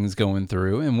that everything's going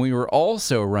through. And we were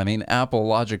also running Apple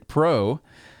Logic Pro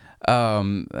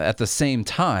at the same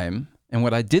time. And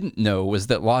what I didn't know was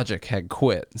that Logic had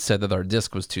quit and said that our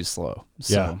disk was too slow.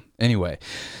 So anyway,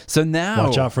 so now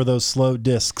watch out for those slow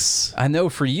discs. I know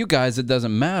for you guys it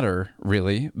doesn't matter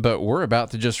really, but we're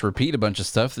about to just repeat a bunch of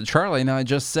stuff that Charlie and I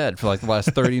just said for like the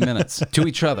last 30 minutes to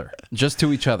each other, just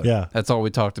to each other. Yeah, that's all we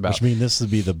talked about. Which means this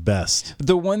would be the best.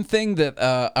 The one thing that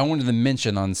I wanted to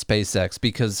mention on SpaceX,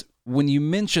 because when you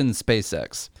mention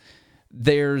SpaceX,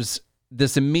 there's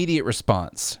this immediate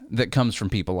response that comes from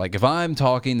people. Like if I'm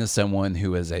talking to someone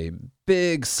who is a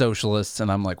big socialist and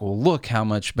I'm like, well, look how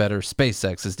much better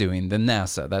SpaceX is doing than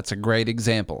NASA. That's a great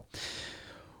example.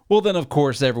 Well, then of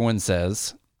course everyone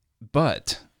says,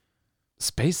 but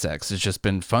SpaceX has just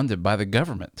been funded by the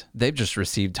government. They've just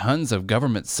received tons of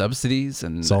government subsidies,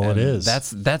 and that's all it is.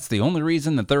 That's the only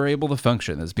reason that they're able to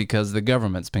function is because the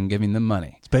government's been giving them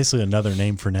money. It's basically another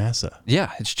name for NASA.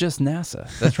 Yeah, it's just NASA.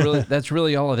 That's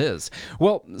really all it is.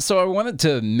 Well, so I wanted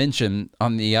to mention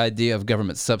on the idea of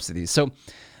government subsidies. So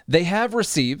they have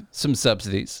received some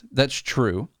subsidies. That's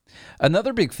true.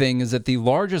 Another big thing is that the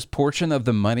largest portion of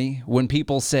the money, when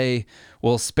people say,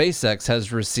 well, SpaceX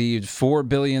has received $4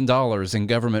 billion in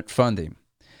government funding,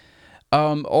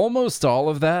 almost all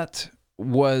of that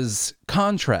was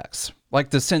contracts, like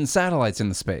to send satellites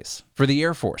into space for the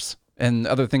Air Force and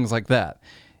other things like that.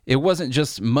 It wasn't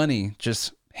just money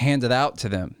just handed out to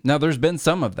them. Now, there's been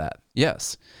some of that,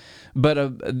 yes. But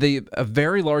a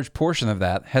very large portion of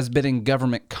that has been in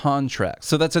government contracts.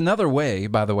 So that's another way,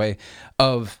 by the way,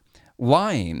 of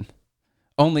lying,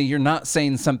 only you're not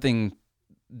saying something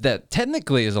that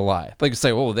technically is a lie. Like you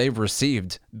say, oh, they've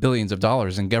received billions of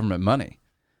dollars in government money.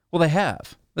 Well, they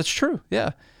have. That's true,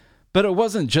 yeah. But it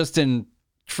wasn't just in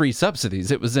free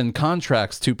subsidies. It was in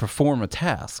contracts to perform a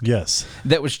task. Yes.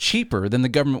 That was cheaper than the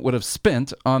government would have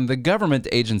spent on the government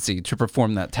agency to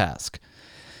perform that task.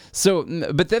 So,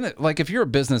 but then, like, if you're a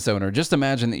business owner, just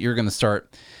imagine that you're going to start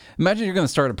a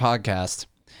podcast,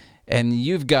 and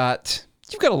you've got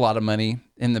a lot of money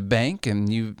in the bank,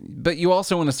 but you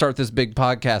also want to start this big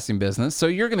podcasting business. So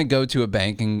you're going to go to a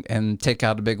bank and take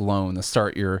out a big loan to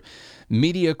start your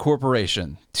media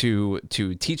corporation to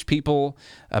teach people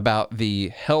about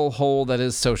the hellhole that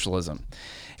is socialism.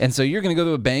 And so you're going to go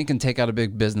to a bank and take out a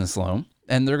big business loan.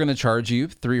 And they're going to charge you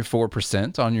 3 or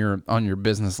 4% on your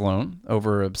business loan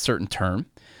over a certain term.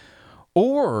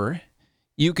 Or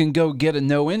you can go get a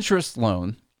no-interest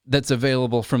loan that's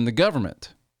available from the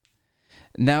government.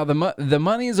 Now, the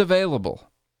money is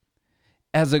available.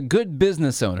 As a good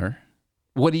business owner,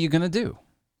 what are you going to do?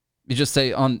 You just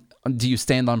say, do you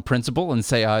stand on principle and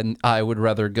say, I would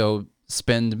rather go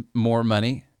spend more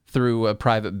money through a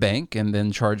private bank and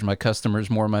then charge my customers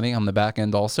more money on the back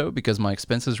end also because my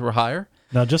expenses were higher.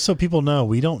 Now, just so people know,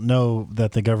 we don't know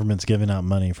that the government's giving out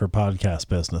money for podcast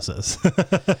businesses.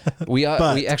 We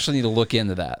actually need to look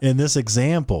into that. In this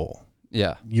example,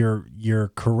 Yeah.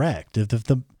 you're correct. If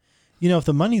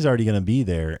the money's already going to be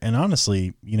there, and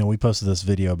honestly, we posted this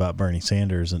video about Bernie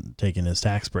Sanders and taking his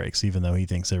tax breaks, even though he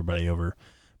thinks everybody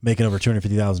making over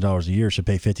 $250,000 a year should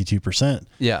pay 52%.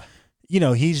 Yeah.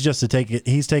 He's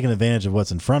he's taking advantage of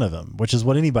what's in front of him, which is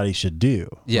what anybody should do.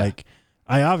 Yeah. Like,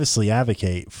 I obviously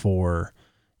advocate for,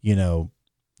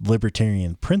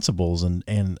 libertarian principles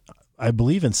and I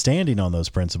believe in standing on those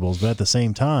principles, but at the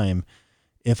same time,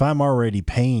 if I'm already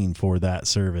paying for that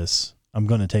service, I'm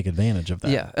going to take advantage of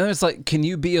that. Yeah. And it's like, can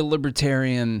you be a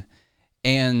libertarian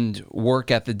and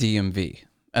work at the DMV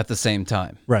at the same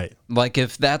time? Right. Like,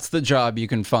 if that's the job you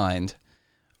can find,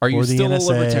 are you Or the still NSA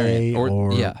a libertarian?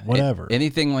 or whatever.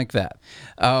 Anything like that.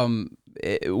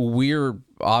 We're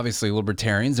obviously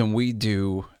libertarians, and we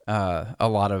do a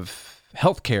lot of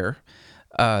healthcare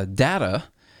data.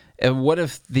 And what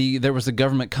if there was a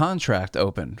government contract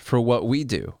open for what we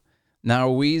do? Now,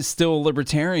 are we still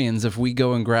libertarians if we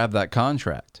go and grab that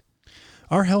contract?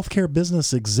 Our healthcare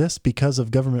business exists because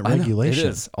of government regulation. It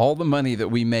is. All the money that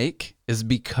we make is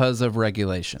because of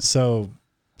regulation. So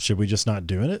should we just not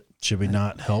doing it? Should we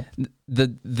not help? The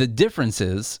difference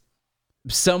is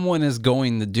someone is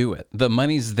going to do it. The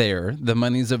money's there. The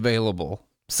money's available.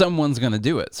 Someone's going to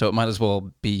do it. So it might as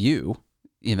well be you.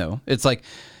 It's like,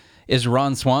 is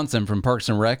Ron Swanson from Parks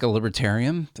and Rec a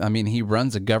libertarian? I mean, he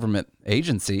runs a government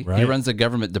agency. Right. He runs a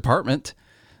government department.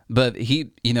 But he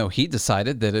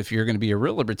decided that if you're going to be a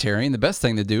real libertarian, the best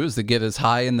thing to do is to get as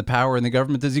high in the power in the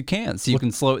government as you can, so you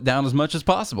can slow it down as much as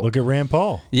possible. Look at Rand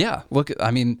Paul. Yeah,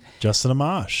 Justin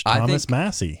Amash, I Thomas think-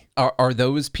 Massey. Are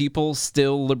those people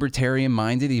still libertarian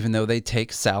minded, even though they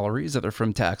take salaries that are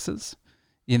from taxes?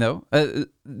 The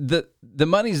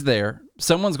money's there.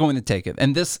 Someone's going to take it.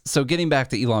 And so getting back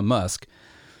to Elon Musk,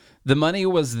 the money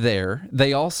was there.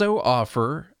 They also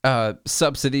offer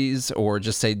subsidies or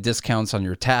just say discounts on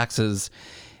your taxes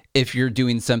if you're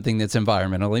doing something that's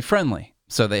environmentally friendly.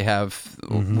 So they have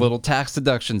little tax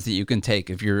deductions that you can take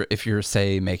if you're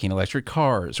say making electric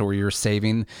cars, or you're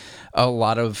saving a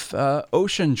lot of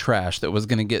ocean trash that was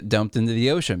going to get dumped into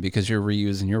the ocean because you're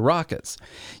reusing your rockets.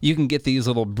 You can get these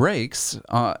little breaks,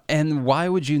 and why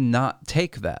would you not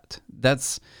take that?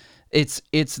 It's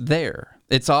there.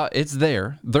 It's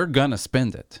there. They're gonna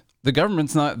spend it. The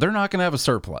government's not. They're not gonna have a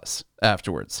surplus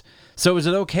afterwards. So is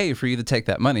it okay for you to take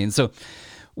that money? And so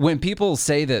when people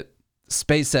say that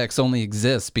SpaceX only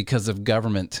exists because of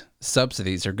government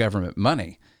subsidies or government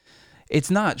money,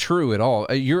 it's not true at all.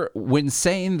 When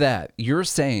saying that, you're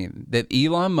saying that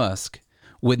Elon Musk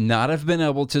would not have been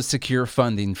able to secure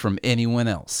funding from anyone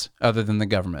else other than the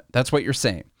government. That's what you're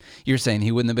saying. You're saying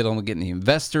he wouldn't have been able to get any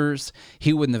investors.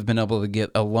 He wouldn't have been able to get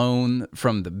a loan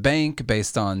from the bank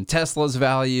based on Tesla's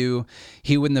value.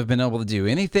 He wouldn't have been able to do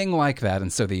anything like that.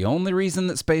 And so the only reason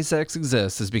that SpaceX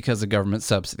exists is because of government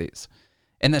subsidies.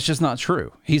 And that's just not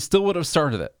true. He still would have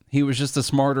started it. He was just a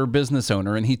smarter business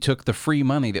owner, and he took the free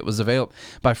money that was available.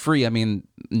 By free, I mean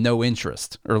no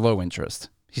interest or low interest.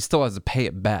 He still has to pay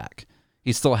it back.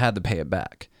 He still had to pay it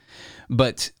back.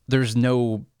 But there's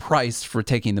no price for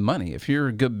taking the money. If you're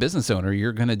a good business owner,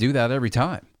 you're going to do that every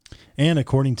time. And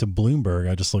according to Bloomberg,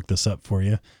 I just looked this up for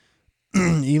you,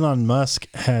 Elon Musk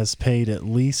has paid at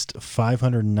least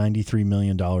 $593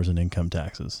 million in income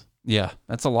taxes. Yeah,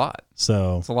 that's a lot.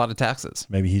 So it's a lot of taxes.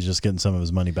 Maybe he's just getting some of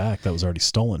his money back that was already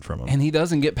stolen from him. And he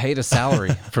doesn't get paid a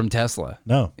salary from Tesla.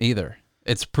 No. Either.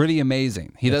 It's pretty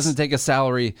amazing. He doesn't take a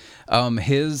salary.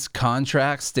 His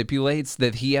contract stipulates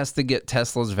that he has to get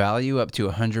Tesla's value up to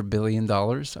 $100 billion,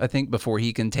 I think, before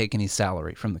he can take any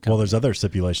salary from the company. Well, there's other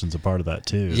stipulations a part of that,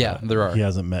 too. Yeah, there are. He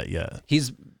hasn't met yet.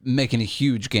 He's making a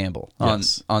huge gamble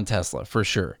on Tesla, for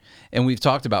sure. And we've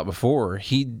talked about before,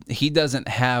 he doesn't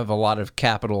have a lot of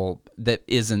capital that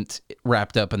isn't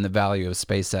wrapped up in the value of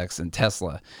SpaceX and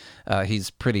Tesla. He's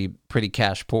pretty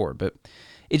cash poor, but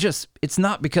it's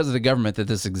not because of the government that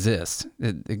this exists.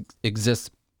 It exists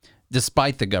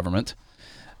despite the government,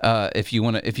 if you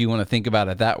want to think about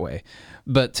it that way.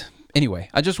 But anyway,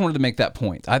 I just wanted to make that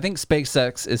point. I think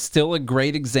SpaceX is still a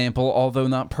great example, although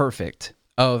not perfect,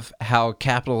 of how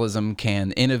capitalism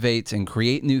can innovate and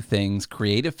create new things,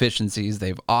 create efficiencies.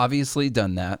 They've obviously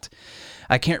done that.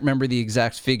 I can't remember the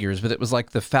exact figures, but it was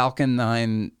like the Falcon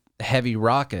 9 heavy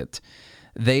rocket.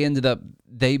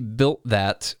 They built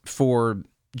that for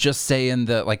just saying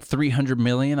that like $300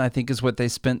 million, I think is what they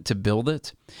spent to build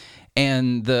it.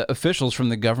 And the officials from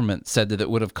the government said that it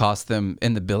would have cost them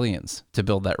in the billions to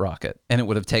build that rocket, and it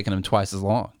would have taken them twice as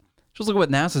long. Just look at what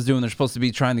NASA's doing. They're supposed to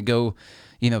be trying to go,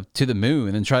 to the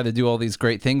moon and try to do all these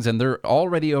great things, and they're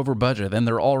already over budget, and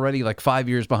they're already like 5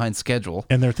 years behind schedule.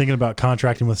 And they're thinking about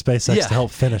contracting with SpaceX to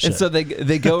help finish and it. So they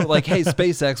go like, hey,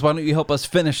 SpaceX, why don't you help us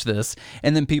finish this?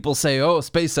 And then people say, oh,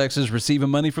 SpaceX is receiving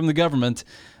money from the government.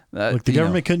 Look, the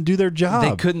government couldn't do their job.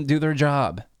 They couldn't do their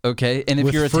job. Okay, and if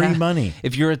With you're free money,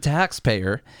 if you're a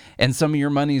taxpayer and some of your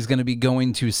money is going to be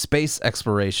going to space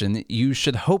exploration, you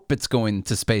should hope it's going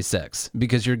to SpaceX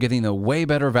because you're getting a way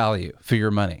better value for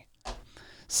your money.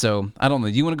 So I don't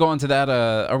know. Do you want to go on to that?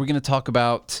 Are we going to talk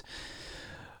about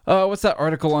what's that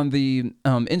article on the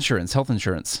insurance, health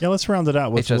insurance? Yeah, let's round it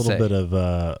out with HSA. a little bit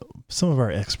of some of our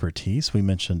expertise. We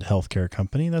mentioned healthcare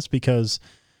company. That's because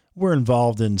we're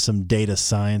involved in some data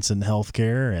science and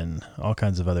healthcare and all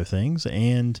kinds of other things.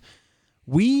 And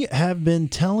we have been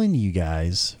telling you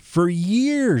guys for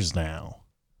years now,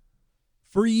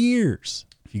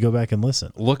 if you go back and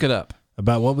listen, Look it up.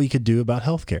 about what we could do about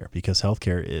healthcare, because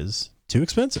healthcare is too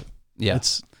expensive. Yeah.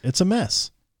 It's a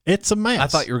mess. It's a mess. I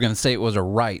thought you were going to say it was a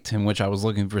right, in which I was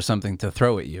looking for something to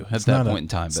throw at you at that point in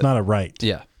time. It's not a right.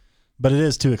 Yeah, But it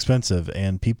is too expensive,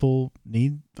 and people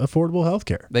need affordable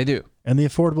healthcare. they do. And the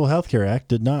Affordable Health Care Act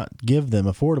did not give them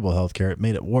affordable health care. It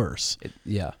made it worse.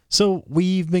 Yeah. So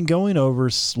we've been going over,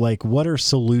 like, what are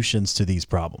solutions to these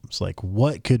problems? Like,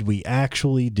 what could we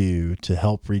actually do to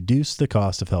help reduce the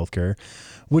cost of healthcare?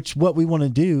 Which what we want to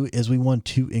do is we want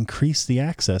to increase the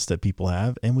access that people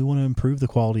have, and we want to improve the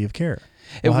quality of care.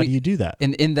 Well, how do you do that?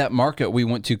 And in that market, we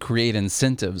want to create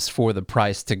incentives for the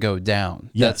price to go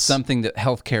down. Yes. That's something that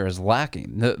healthcare is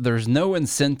lacking. There's no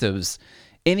incentives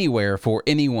anywhere for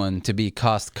anyone to be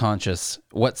cost conscious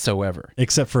whatsoever,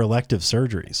 Except for elective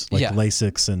surgeries like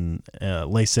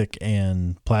LASIK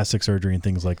and plastic surgery and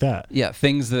things like that. Yeah,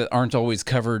 things that aren't always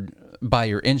covered by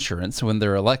your insurance when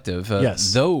they're elective.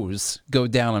 Yes. Those go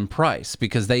down in price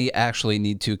because they actually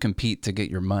need to compete to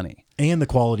get your money. And the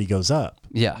quality goes up.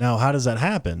 Yeah. Now, how does that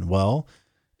happen? Well,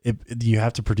 you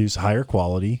have to produce higher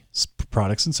quality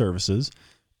products and services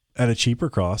at a cheaper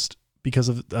cost because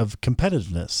of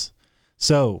competitiveness.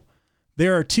 So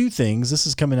there are two things. This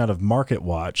is coming out of Market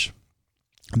Watch.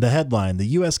 The headline, the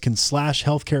U.S. can slash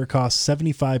healthcare costs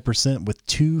 75% with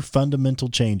two fundamental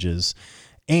changes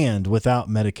and without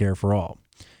Medicare for all.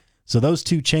 So those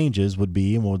two changes would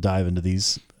be, and we'll dive into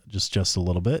these just a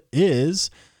little bit,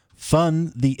 is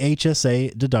fund the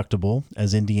HSA deductible,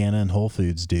 as Indiana and Whole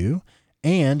Foods do,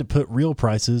 and put real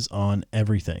prices on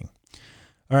everything.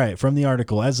 All right, from the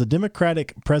article, as the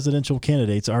Democratic presidential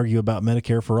candidates argue about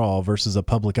Medicare for all versus a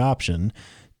public option,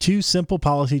 two simple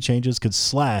policy changes could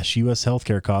slash U.S.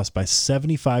 healthcare costs by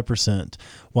 75%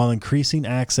 while increasing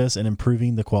access and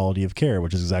improving the quality of care,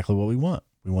 which is exactly what we want.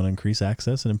 We want to increase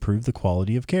access and improve the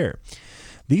quality of care.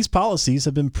 These policies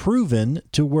have been proven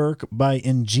to work by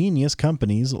ingenious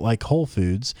companies like Whole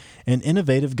Foods and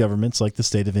innovative governments like the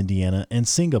state of Indiana and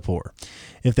Singapore.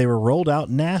 If they were rolled out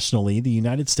nationally, the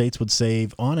United States would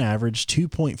save on average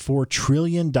 $2.4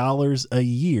 trillion a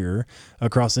year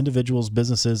across individuals,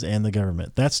 businesses, and the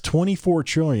government. That's $24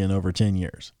 trillion over 10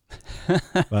 years,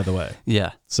 by the way.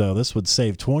 Yeah. So this would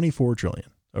save $24 trillion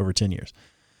over 10 years.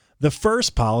 The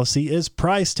first policy is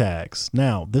price tags.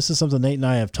 Now, this is something Nate and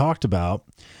I have talked about.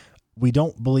 We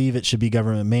don't believe it should be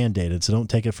government mandated, so don't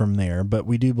take it from there. But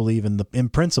we do believe in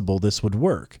principle this would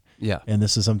work. Yeah. And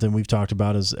this is something we've talked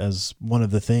about as one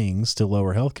of the things to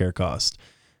lower healthcare costs.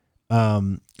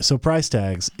 So price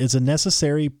tags is a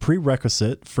necessary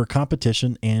prerequisite for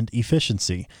competition and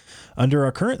efficiency. Under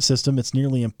our current system, it's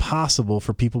nearly impossible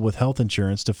for people with health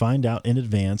insurance to find out in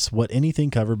advance what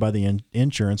anything covered by the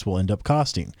insurance will end up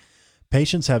costing.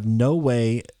 Patients have no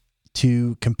way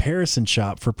to comparison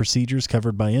shop for procedures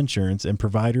covered by insurance, and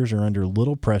providers are under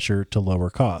little pressure to lower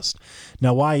cost.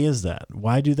 Now, why is that?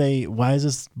 Why is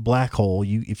this black hole?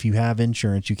 If you have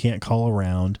insurance, you can't call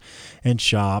around and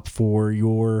shop for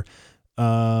your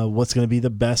what's going to be the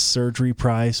best surgery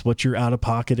price, what's your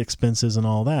out-of-pocket expenses and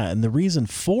all that. And the reason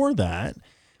for that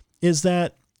is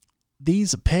that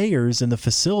these payers and the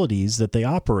facilities that they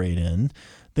operate in,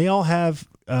 they all have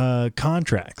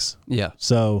contracts. Yeah.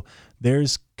 So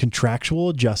there's contractual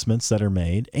adjustments that are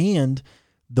made. And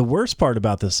the worst part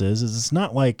about this is it's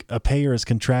not like a payer is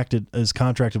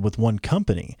contracted with one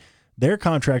company. They're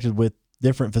contracted with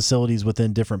different facilities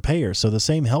within different payers. So the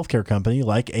same healthcare company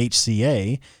like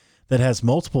HCA that has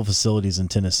multiple facilities in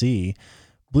Tennessee,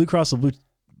 Blue Cross and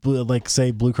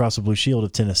Blue Shield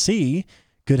of Tennessee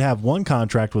could have one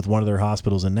contract with one of their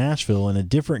hospitals in Nashville and a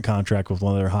different contract with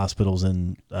one of their hospitals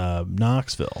in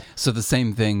Knoxville. So the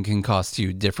same thing can cost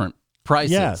you different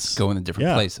prices going to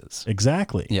different places.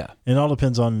 Exactly. Yeah. And it all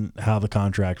depends on how the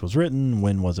contract was written,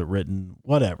 when was it written,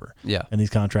 whatever. Yeah. And these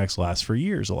contracts last for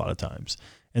years a lot of times.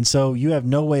 And so you have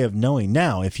no way of knowing.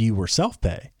 Now, if you were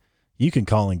self-pay, you can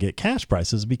call and get cash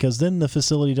prices, because then the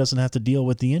facility doesn't have to deal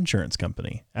with the insurance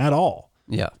company at all.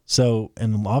 Yeah. So,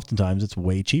 and oftentimes it's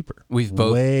way cheaper. We've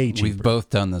both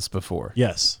done this before.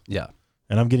 Yes. Yeah.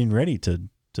 And I'm getting ready to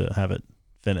have it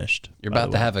finished. You're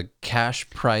about to have a cash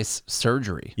price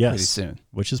surgery pretty soon.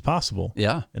 Which is possible.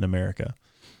 Yeah. In America.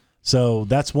 So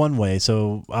that's one way.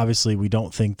 So obviously we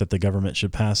don't think that the government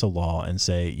should pass a law and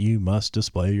say you must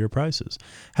display your prices.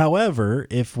 However,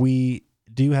 if we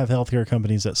do have healthcare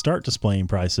companies that start displaying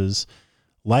prices,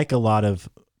 like a lot of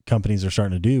companies are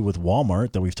starting to do with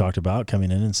Walmart that we've talked about,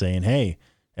 coming in and saying, hey,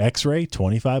 X-ray,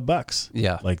 $25.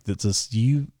 Yeah. Like that's just,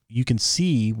 you can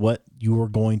see what you're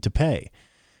going to pay.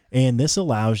 And this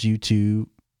allows you to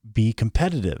be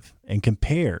competitive and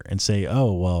compare and say,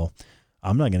 oh, well,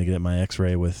 I'm not going to get my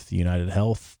X-ray with United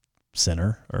Health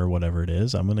Center or whatever it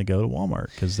is. I'm going to go to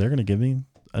Walmart because they're going to give me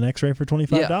an X-ray for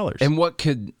 $25. Yeah. And what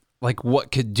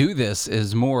could do this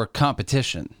is more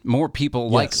competition, more people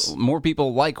like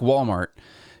Walmart,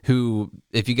 who,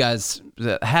 if you guys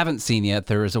haven't seen yet,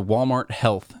 there is a Walmart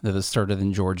Health that has started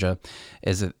in Georgia,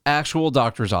 is an actual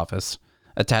doctor's office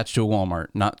attached to a Walmart,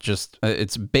 not just,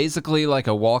 it's basically like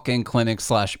a walk-in clinic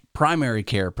 / primary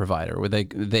care provider where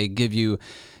they give you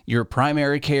your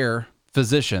primary care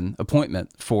physician appointment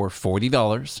for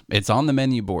 $40. It's on the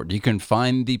menu board. You can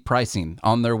find the pricing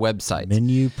on their website.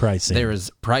 Menu pricing. There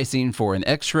is pricing for an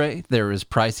X-ray. There is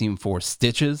pricing for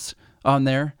stitches on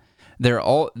there. They're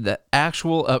all the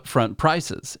actual upfront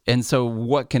prices. And so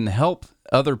what can help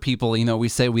other people, we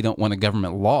say we don't want a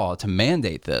government law to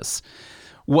mandate this.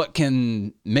 What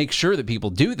can make sure that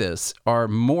people do this are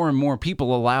more and more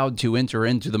people allowed to enter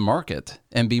into the market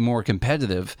and be more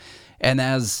competitive. And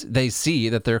as they see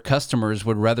that their customers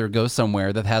would rather go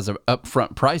somewhere that has an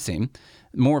upfront pricing,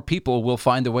 more people will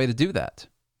find a way to do that.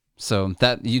 So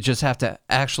that you just have to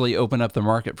actually open up the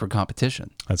market for competition.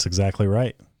 That's exactly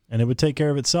right. And it would take care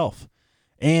of itself.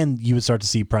 And you would start to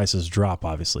see prices drop,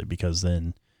 obviously, because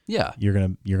then you're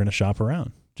gonna shop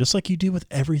around, just like you do with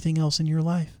everything else in your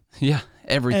life. Yeah,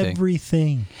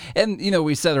 everything. And,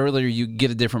 we said earlier, you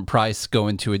get a different price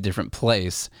going to a different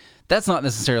place. That's not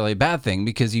necessarily a bad thing,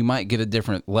 because you might get a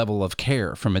different level of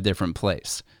care from a different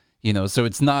place. So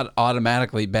it's not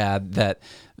automatically bad that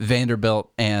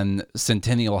Vanderbilt and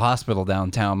Centennial Hospital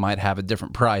downtown might have a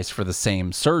different price for the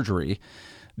same surgery,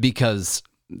 because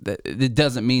it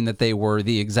doesn't mean that they were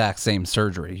the exact same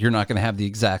surgery. You're not going to have the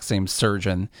exact same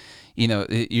surgeon.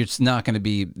 It's not going to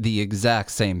be the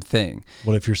exact same thing.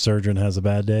 What if your surgeon has a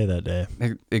bad day that day?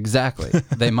 Exactly.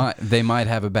 They might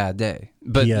have a bad day.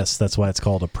 But yes, that's why it's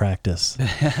called a practice.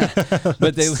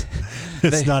 But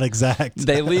it's not exact.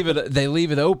 They leave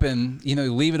it open,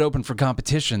 leave it open for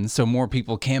competition so more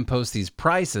people can post these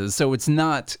prices. So it's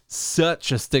not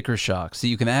such a sticker shock. So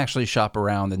you can actually shop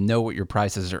around and know what your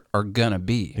prices are going to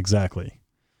be. Exactly.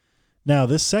 Now,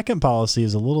 this second policy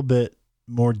is a little bit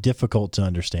more difficult to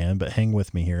understand, but hang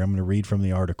with me here. I'm going to read from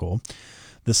the article.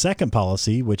 The second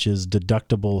policy, which is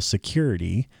deductible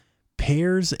security,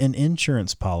 pairs an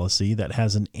insurance policy that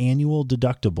has an annual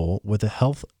deductible with a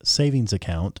health savings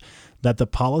account that the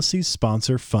policy's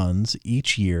sponsor funds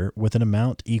each year with an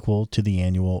amount equal to the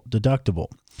annual deductible.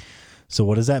 So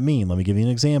what does that mean? Let me give you an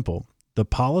example. The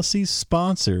policy's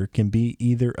sponsor can be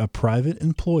either a private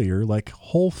employer like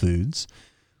Whole Foods,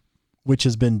 which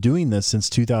has been doing this since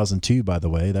 2002, by the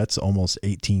way. That's almost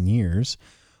 18 years.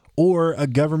 Or a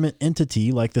government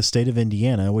entity like the state of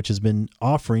Indiana, which has been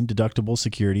offering deductible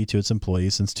security to its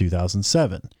employees since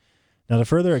 2007. Now, to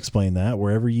further explain that,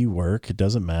 wherever you work, it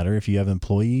doesn't matter if you have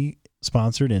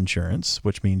employee-sponsored insurance,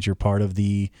 which means you're part of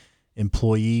the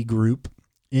employee group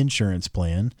insurance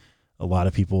plan. A lot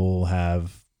of people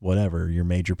have whatever, your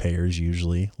major payers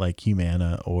usually, like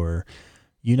Humana or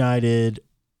United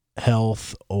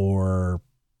Health or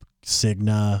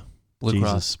Cigna,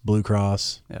 Blue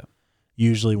Cross. Yeah.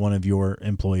 Usually one of your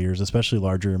employers, especially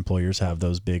larger employers, have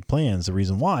those big plans. The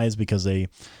reason why is because they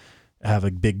have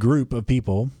a big group of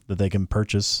people that they can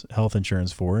purchase health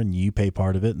insurance for, and you pay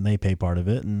part of it and they pay part of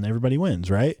it, and everybody wins,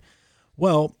 right?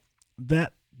 Well,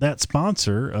 that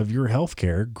sponsor of your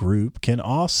healthcare group can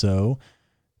also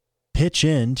pitch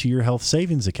in to your health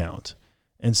savings account.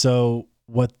 And so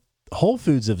what Whole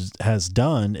Foods has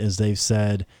done is they've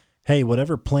said, hey,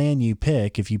 whatever plan you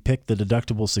pick, if you pick the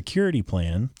deductible security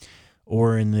plan,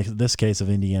 or in this case of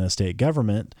Indiana state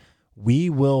government, we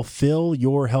will fill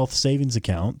your health savings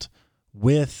account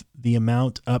with the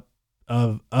amount up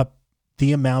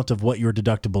the amount of what your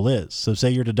deductible is. So say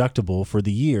your deductible for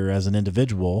the year as an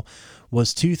individual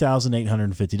was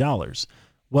 $2,850.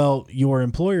 Well, your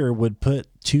employer would put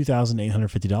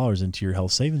 $2,850 into your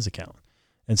health savings account.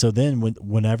 And so then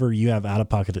whenever you have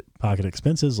out-of-pocket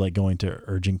expenses like going to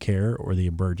urgent care or the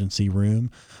emergency room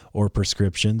or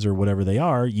prescriptions or whatever they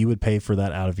are, you would pay for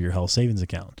that out of your health savings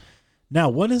account. Now,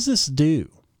 what does this do?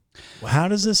 How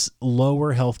does this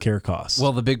lower healthcare costs?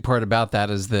 Well, the big part about that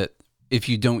is that if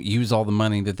you don't use all the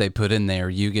money that they put in there,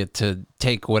 you get to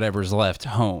take whatever's left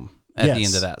home at the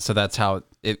end of that. So that's how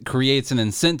it creates an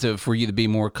incentive for you to be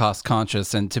more cost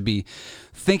conscious and to be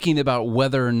thinking about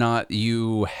whether or not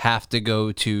you have to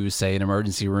go to, say, an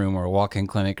emergency room or a walk-in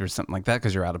clinic or something like that,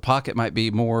 because your out-of-pocket might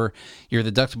be more, your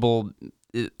deductible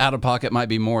out-of-pocket might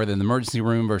be more than the emergency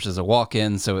room versus a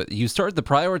walk-in. So you start to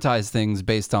prioritize things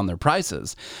based on their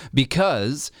prices,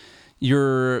 because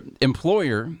your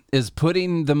employer is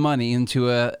putting the money into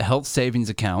a health savings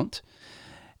account.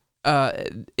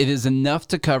 It is enough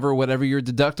to cover whatever your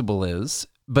deductible is,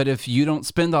 but if you don't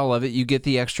spend all of it, you get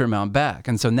the extra amount back.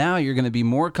 And so now you're going to be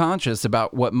more conscious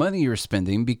about what money you're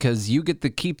spending, because you get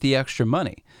to keep the extra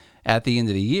money at the end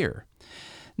of the year.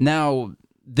 Now,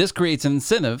 this creates an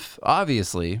incentive,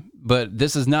 obviously, but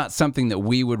this is not something that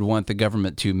we would want the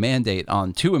government to mandate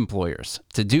on to employers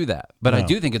to do that. But I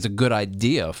do think it's a good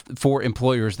idea for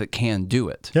employers that can do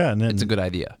it. Yeah, and it's a good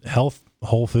idea.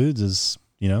 Whole Foods is,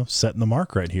 setting the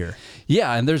mark right here.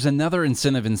 Yeah, and there's another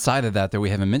incentive inside of that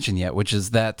we haven't mentioned yet, which is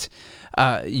that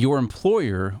your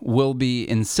employer will be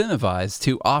incentivized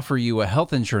to offer you a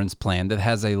health insurance plan that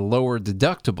has a lower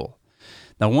deductible.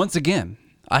 Now, once again,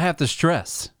 I have to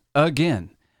stress,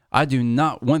 again, I do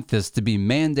not want this to be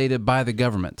mandated by the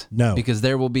government. No. Because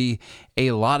there will be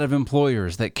a lot of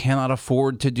employers that cannot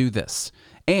afford to do this.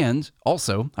 And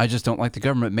also, I just don't like the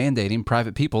government mandating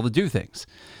private people to do things.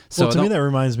 So to me, that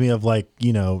reminds me of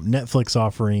Netflix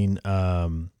offering,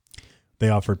 they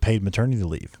offered paid maternity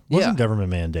leave. It wasn't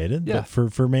government mandated, but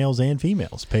for males and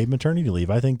females, paid maternity leave.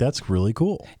 I think that's really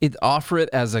cool. It offer it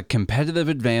as a competitive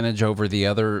advantage over the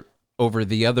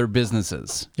other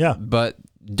businesses. Yeah. But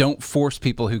don't force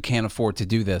people who can't afford to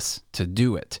do this to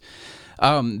do it.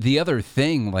 The other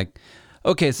thing,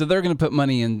 okay, so they're going to put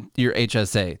money in your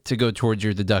HSA to go towards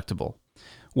your deductible.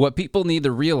 What people need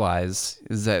to realize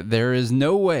is that there is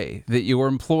no way that your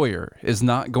employer is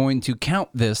not going to count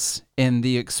this in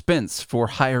the expense for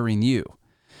hiring you.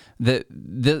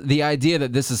 The idea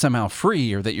that this is somehow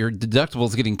free or that your deductible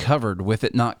is getting covered with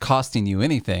it not costing you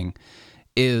anything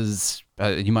is,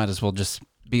 you might as well just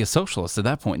be a socialist at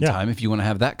that point in time if you want to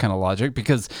have that kind of logic,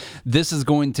 because this is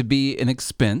going to be an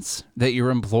expense that your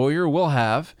employer will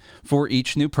have for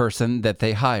each new person that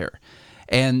they hire.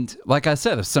 And like I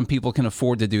said, if some people can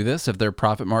afford to do this, if their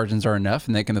profit margins are enough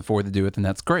and they can afford to do it, then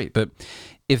that's great. But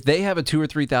if they have a $2,000 or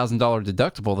 $3,000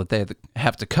 deductible that they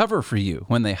have to cover for you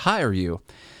when they hire you,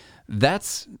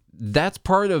 that's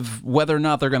part of whether or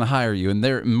not they're going to hire you. And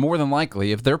they're more than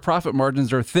likely, if their profit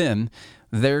margins are thin,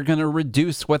 they're going to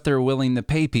reduce what they're willing to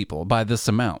pay people by this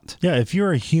amount. Yeah, if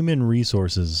you're a human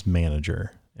resources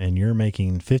manager and you're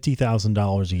making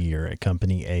 $50,000 a year at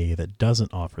company A that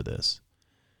doesn't offer this,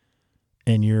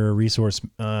 and you're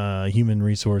a human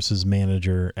resources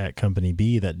manager at company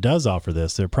B that does offer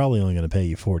this, they're probably only going to pay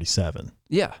you $47,000.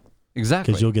 Yeah,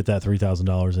 exactly. Because you'll get that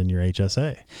 $3,000 in your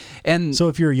HSA. And so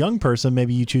if you're a young person,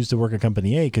 maybe you choose to work at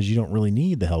company A because you don't really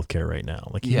need the healthcare right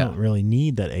now. You don't really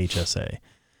need that HSA.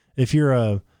 If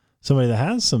you're somebody that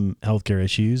has some healthcare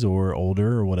issues or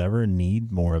older or whatever and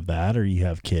need more of that, or you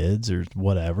have kids or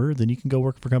whatever, then you can go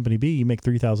work for company B. You make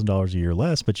 $3,000 a year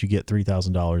less, but you get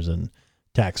 $3,000 in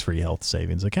tax-free health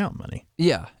savings account money.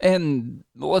 Yeah. And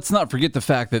let's not forget the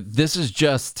fact that this is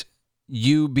just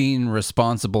you being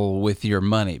responsible with your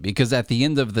money, because at the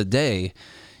end of the day,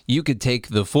 you could take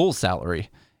the full salary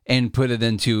and put it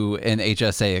into an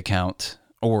HSA account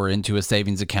or into a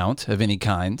savings account of any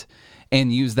kind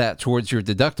and use that towards your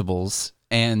deductibles,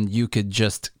 and you could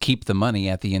just keep the money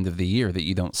at the end of the year that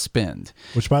you don't spend.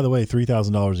 Which, by the way,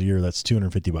 $3,000 a year, that's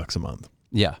 $250 a month.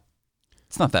 Yeah.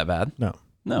 It's not that bad. No.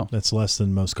 That's less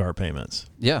than most car payments.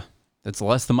 Yeah. That's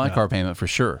less than my car payment for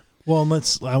sure. Well,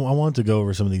 I want to go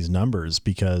over some of these numbers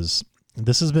because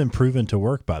this has been proven to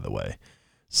work, by the way.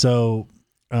 So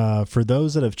for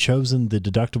those that have chosen the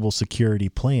deductible security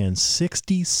plan,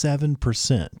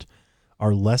 67%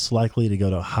 are less likely to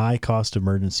go to high-cost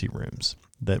emergency rooms.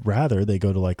 That rather, they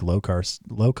go to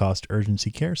low-cost urgency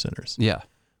care centers. Yeah.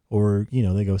 Or,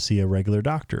 they go see a regular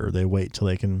doctor, or they wait till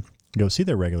they can go see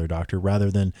their regular doctor rather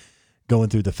than going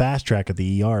through the fast track at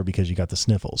the ER because you got the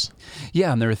sniffles.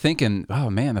 Yeah, and they were thinking, oh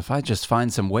man, if I just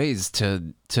find some ways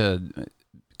to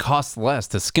cost less,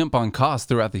 to skimp on costs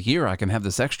throughout the year. I can have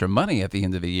this extra money at the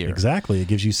end of the year. Exactly. It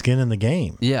gives you skin in the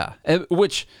game. Yeah,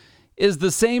 which is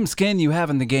the same skin you have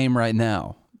in the game right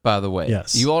now, by the way.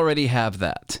 Yes. You already have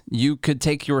that. You could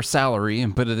take your salary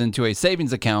and put it into a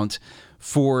savings account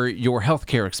for your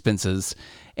healthcare expenses,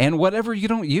 and whatever you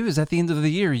don't use at the end of the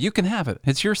year, you can have it.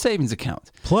 It's your savings account.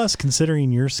 Plus,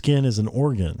 considering your skin is an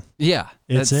organ, Yeah.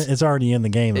 it's already in the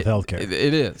game of healthcare.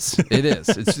 It is. It is.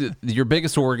 It's your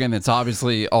biggest organ. It's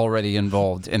obviously already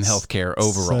involved in healthcare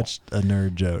overall. Such a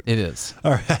nerd joke. It is.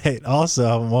 All right.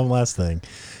 Also, one last thing.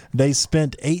 They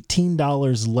spent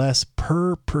 $18 less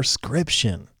per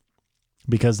prescription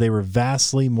because they were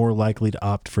vastly more likely to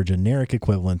opt for generic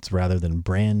equivalents rather than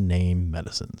brand name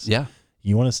medicines. Yeah.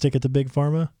 You want to stick it to Big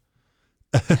Pharma?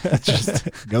 Just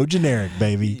go generic,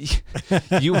 baby.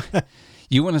 You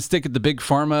want to stick at the Big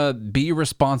Pharma, be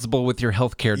responsible with your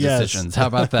healthcare decisions. How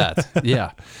about that?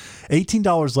 Yeah.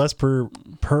 $18 less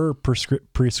per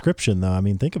prescription, though. I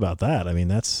mean, think about that. I mean,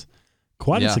 that's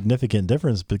quite a significant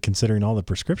difference, but considering all the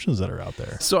prescriptions that are out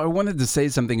there. So I wanted to say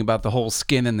something about the whole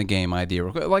skin in the game idea.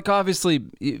 Like, obviously,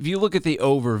 if you look at the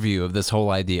overview of this whole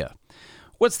idea,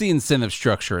 what's the incentive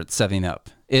structure it's setting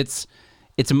up? It's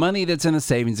money that's in a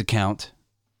savings account,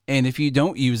 and if you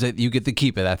don't use it, you get to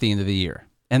keep it at the end of the year.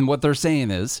 And what they're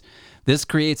saying is this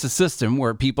creates a system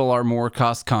where people are more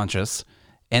cost conscious,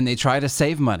 and they try to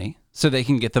save money so they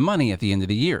can get the money at the end of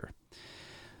the year.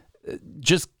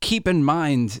 Just keep in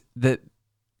mind that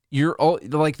you're all,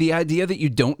 like, the idea that you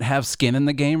don't have skin in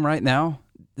the game right now,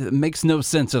 it makes no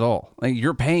sense at all. Like,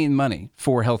 you're paying money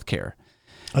for healthcare.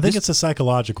 I think it's a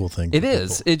psychological thing. It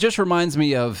is. It just reminds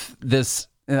me of this.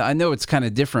 I know it's kind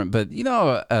of different, but you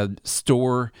know, a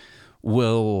store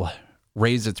will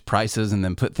raise its prices and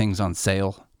then put things on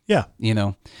sale. Yeah. You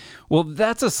know, well,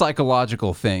 that's a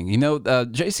psychological thing. You know,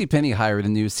 JCPenney hired a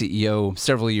new CEO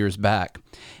several years back,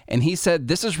 and he said,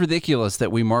 this is ridiculous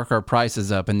that we mark our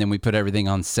prices up and then we put everything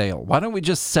on sale. Why don't we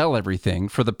just sell everything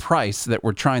for the price that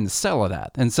we're trying to sell it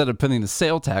at instead of putting the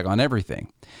sale tag on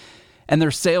everything? And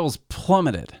their sales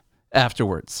plummeted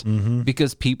afterwards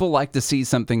because people like to see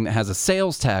something that has a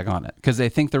sales tag on it because they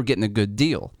think they're getting a good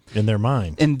deal. In their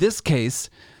mind. In this case,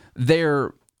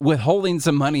 they're withholding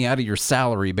some money out of your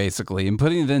salary, basically, and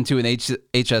putting it into an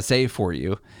HSA for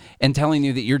you and telling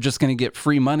you that you're just going to get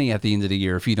free money at the end of the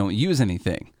year if you don't use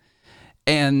anything.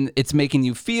 And it's making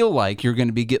you feel like you're going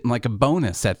to be getting like a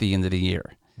bonus at the end of the year.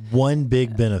 One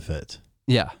big benefit.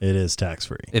 Yeah. It is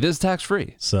tax-free. It is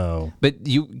tax-free. So, but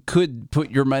you could put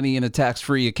your money in a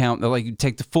tax-free account. Like, you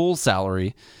take the full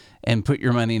salary and put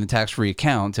your money in a tax-free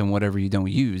account, and whatever you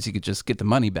don't use, you could just get the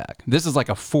money back. This is like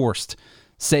a forced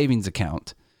savings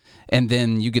account, and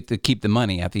then you get to keep the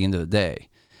money at the end of the day.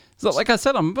 So, like I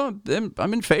said,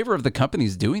 I'm in favor of the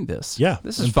companies doing this. yeah.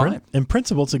 This is fine. In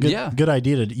principle, it's a good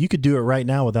idea. You could do it right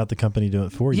now without the company doing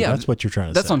it for you. Yeah, that's what you're trying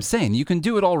to say. That's what I'm saying. You can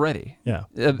do it already. Yeah.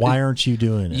 Why aren't you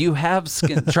doing it? You have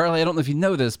skin. Charlie, I don't know if you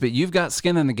know this, but you've got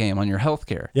skin in the game on your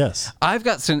healthcare. Yes. I've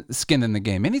got skin in the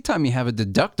game. Anytime you have a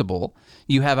deductible,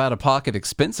 you have out-of-pocket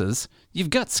expenses,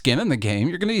 you've got skin in the game.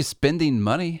 You're going to be spending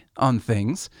money on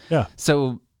things. Yeah.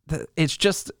 So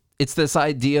it's this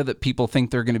idea that people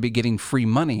think they're going to be getting free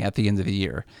money at the end of the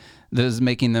year that is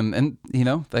making them, and you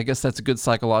know, I guess that's a good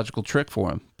psychological trick for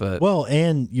them. But well,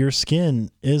 and your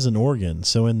skin is an organ,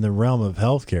 so in the realm of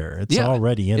healthcare, it's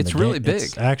already in the game. It's really big.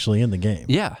 It's actually in the game.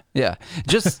 Yeah.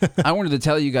 Just, I wanted to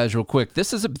tell you guys real quick,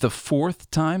 this is the fourth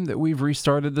time that we've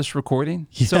restarted this recording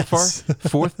so far.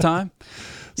 Fourth time.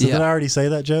 So did I already say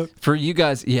that joke? For you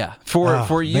guys, yeah.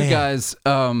 For you man. guys,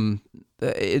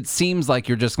 it seems like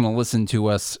you're just going to listen to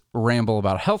us ramble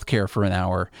about healthcare for an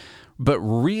hour, but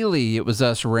really it was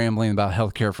us rambling about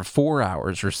healthcare for 4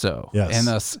 hours or so. Yes. And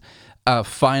us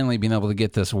finally being able to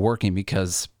get this working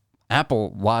because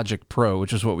Apple Logic Pro,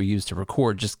 which is what we use to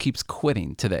record, just keeps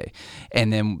quitting today.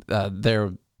 And then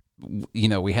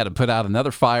we had to put out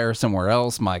another fire somewhere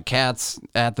else. My cat's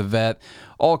at the vet.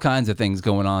 All kinds of things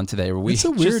going on today. It's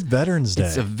a weird Veterans Day.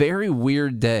 It's a very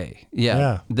weird day.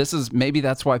 Yeah. Maybe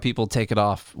that's why people take it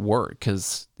off work,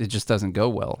 because it just doesn't go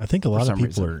well. I think a lot of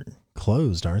people are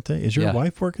closed, aren't they? Is your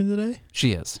wife working today?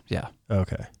 She is. Yeah.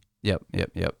 Okay. Yep.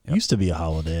 Used to be a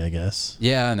holiday, I guess.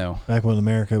 Yeah, I know. Back when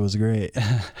America was great.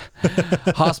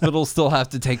 Hospitals still have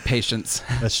to take patients.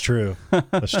 That's true.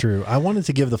 That's true. I wanted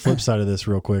to give the flip side of this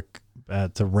real quick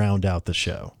to round out the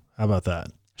show. How about that?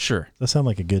 Sure. Does that sound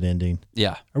like a good ending?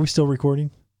 Yeah. Are we still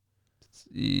recording?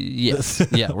 Yes.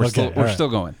 Yeah, we're still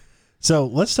going. So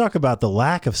let's talk about the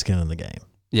lack of skin in the game.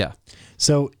 Yeah.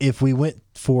 So if we went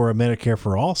for a Medicare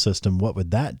for All system, what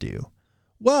would that do?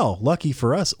 Well, lucky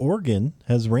for us, Oregon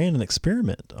has ran an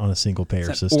experiment on a single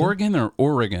payer system. Oregon or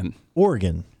Oregon?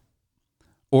 Oregon.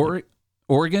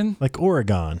 Oregon? Like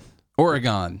Oregon.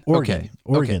 Oregon.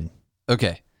 Oregon.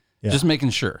 Okay. Yeah. Just making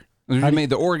sure. You made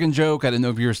the Oregon joke. I didn't know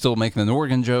if you were still making an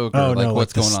Oregon joke or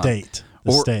what's going on.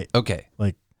 The state. Okay.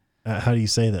 Like, how do you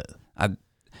say that?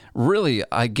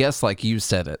 I guess like you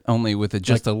said it, only with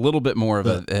just a little bit more of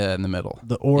it in the middle.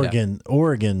 The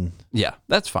Oregon. Yeah,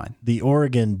 that's fine. The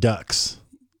Oregon Ducks.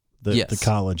 The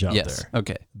college out there.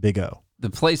 Okay. Big O. The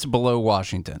place below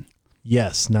Washington.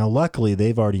 Yes. Now, luckily,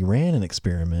 they've already ran an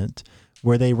experiment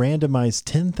where they randomized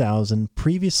 10,000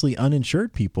 previously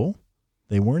uninsured people.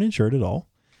 They weren't insured at all.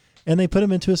 And they put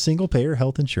them into a single-payer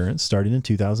health insurance starting in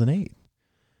 2008.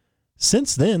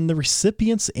 Since then, the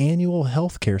recipient's annual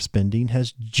health care spending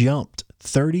has jumped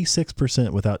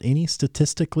 36% without any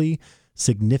statistically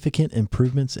significant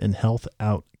improvements in health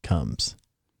outcomes.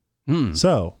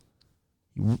 So,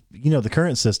 the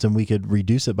current system, we could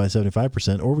reduce it by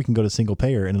 75%, or we can go to single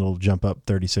payer and it'll jump up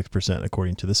 36%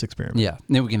 according to this experiment. Yeah.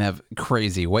 Then we can have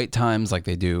crazy wait times like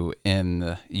they do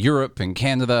in Europe and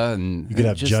Canada. And you could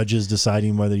have judges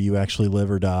deciding whether you actually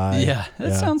live or die. Yeah.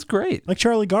 That sounds great. Like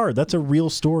Charlie Gard. That's a real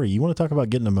story. You want to talk about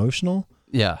getting emotional?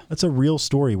 Yeah. That's a real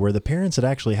story where the parents had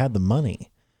actually had the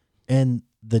money and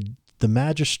the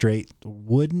magistrate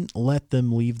wouldn't let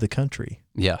them leave the country.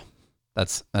 Yeah.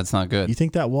 That's not good. You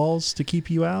think that wall's to keep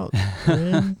you out?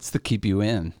 It's to keep you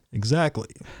in. Exactly.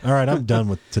 All right, I'm done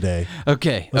with today.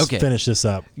 Okay. Let's finish this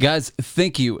up. Guys,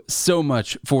 thank you so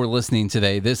much for listening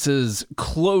today. This is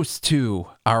close to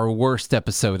our worst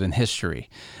episode in history.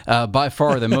 By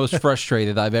far the most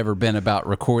frustrated I've ever been about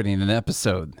recording an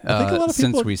episode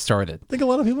since we started. I think a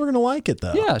lot of people are going to like it,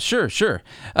 though. Yeah, sure.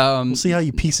 We'll see how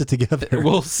you piece it together.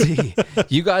 We'll see.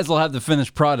 You guys will have the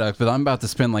finished product, but I'm about to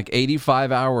spend like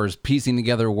 85 hours piecing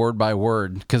together word by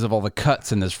word because of all the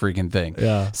cuts in this freaking thing.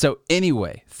 Yeah. So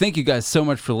anyway, thank you guys so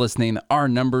much for listening. Our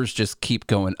numbers just keep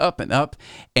going up and up.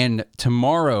 And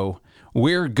tomorrow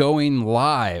we're going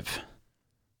live.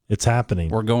 It's happening.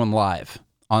 We're going live.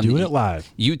 Doing it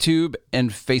live. YouTube and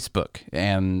Facebook.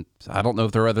 And I don't know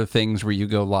if there are other things where you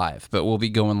go live, but we'll be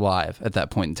going live at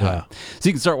that point in time. Yeah. So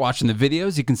you can start watching the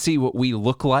videos. You can see what we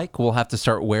look like. We'll have to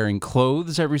start wearing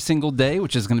clothes every single day,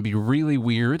 which is going to be really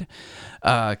weird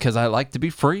because I like to be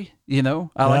free.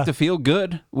 I like to feel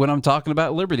good when I'm talking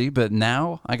about liberty, but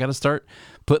now I got to start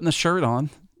putting the shirt on.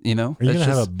 Are you going to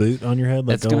have a boot on your head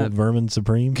like old Vermin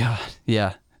Supreme? God,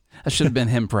 yeah. That should have been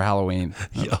him for Halloween.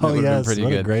 Oh, yes. What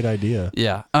a great idea.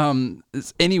 Yeah.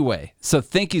 Anyway, so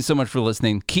thank you so much for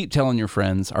listening. Keep telling your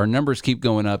friends. Our numbers keep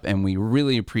going up, and we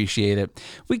really appreciate it.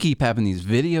 We keep having these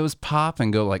videos pop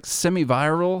and go like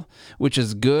semi-viral, which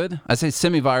is good. I say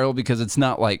semi-viral because it's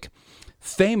not like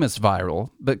famous viral,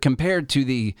 but compared to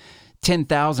the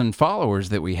 10,000 followers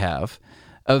that we have,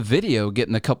 a video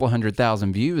getting a couple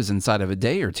 100,000 views inside of a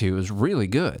day or two is really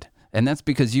good. And that's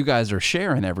because you guys are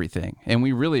sharing everything, and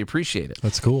we really appreciate it.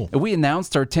 That's cool. We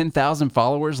announced our 10,000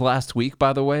 followers last week,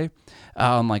 by the way,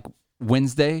 on like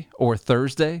Wednesday or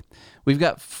Thursday. We've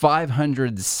got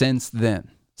 500 since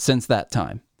that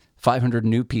time. 500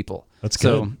 new people. That's good.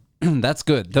 So that's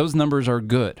good. Those numbers are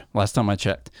good. Last time I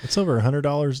checked. It's over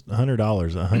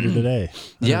 $100 a day.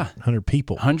 100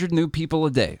 people. 100 new people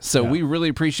a day. So we really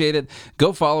appreciate it.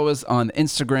 Go follow us on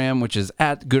Instagram, which is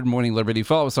at Good Morning Liberty.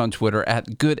 Follow us on Twitter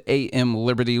at Good AM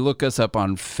Liberty. Look us up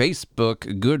on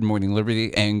Facebook, Good Morning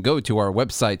Liberty, and go to our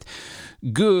website,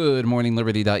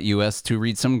 goodmorningliberty.us, to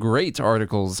read some great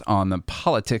articles on the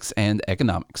politics and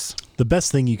economics. The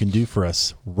best thing you can do for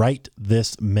us right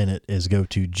this minute is go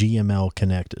to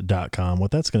gmlconnect.com. What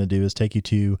that's going to do is take you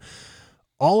to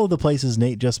all of the places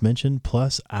Nate just mentioned,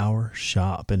 plus our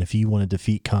shop. And if you want to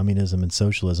defeat communism and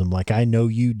socialism like I know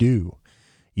you do,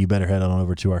 you better head on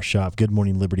over to our shop,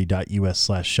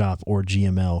 goodmorningliberty.us/shop or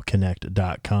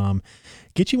gmlconnect.com.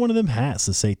 Get you one of them hats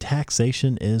that say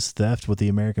taxation is theft with the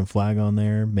American flag on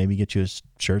there. Maybe get you a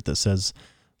shirt that says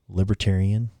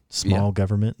libertarian, small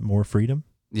government, more freedom.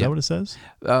 Is that what it says?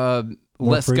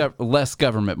 Less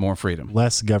government, more freedom.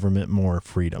 Less government, more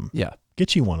freedom. Yeah.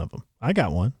 Get you one of them. I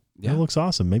got one. Yeah. It looks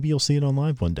awesome. Maybe you'll see it on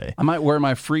live one day. I might wear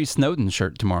my Free Snowden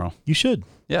shirt tomorrow. You should.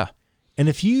 Yeah. And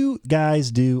if you guys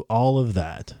do all of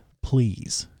that,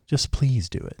 please, just please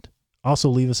do it. Also,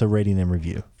 leave us a rating and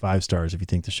review. 5 stars if you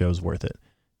think the show's worth it.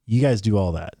 You guys do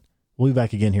all that. We'll be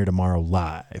back again here tomorrow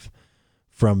live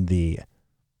from the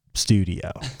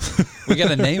studio. We got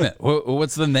to name it.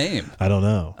 What's the name? I don't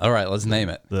know. All right, let's name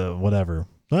it. Whatever.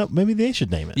 Well, maybe they should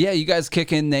name it. Yeah, you guys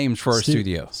kick in names for our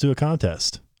studio. Let's do a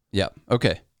contest. Yeah.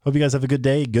 Okay. Hope you guys have a good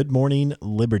day. Good morning,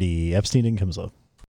 Liberty. Epstein and Kinslow.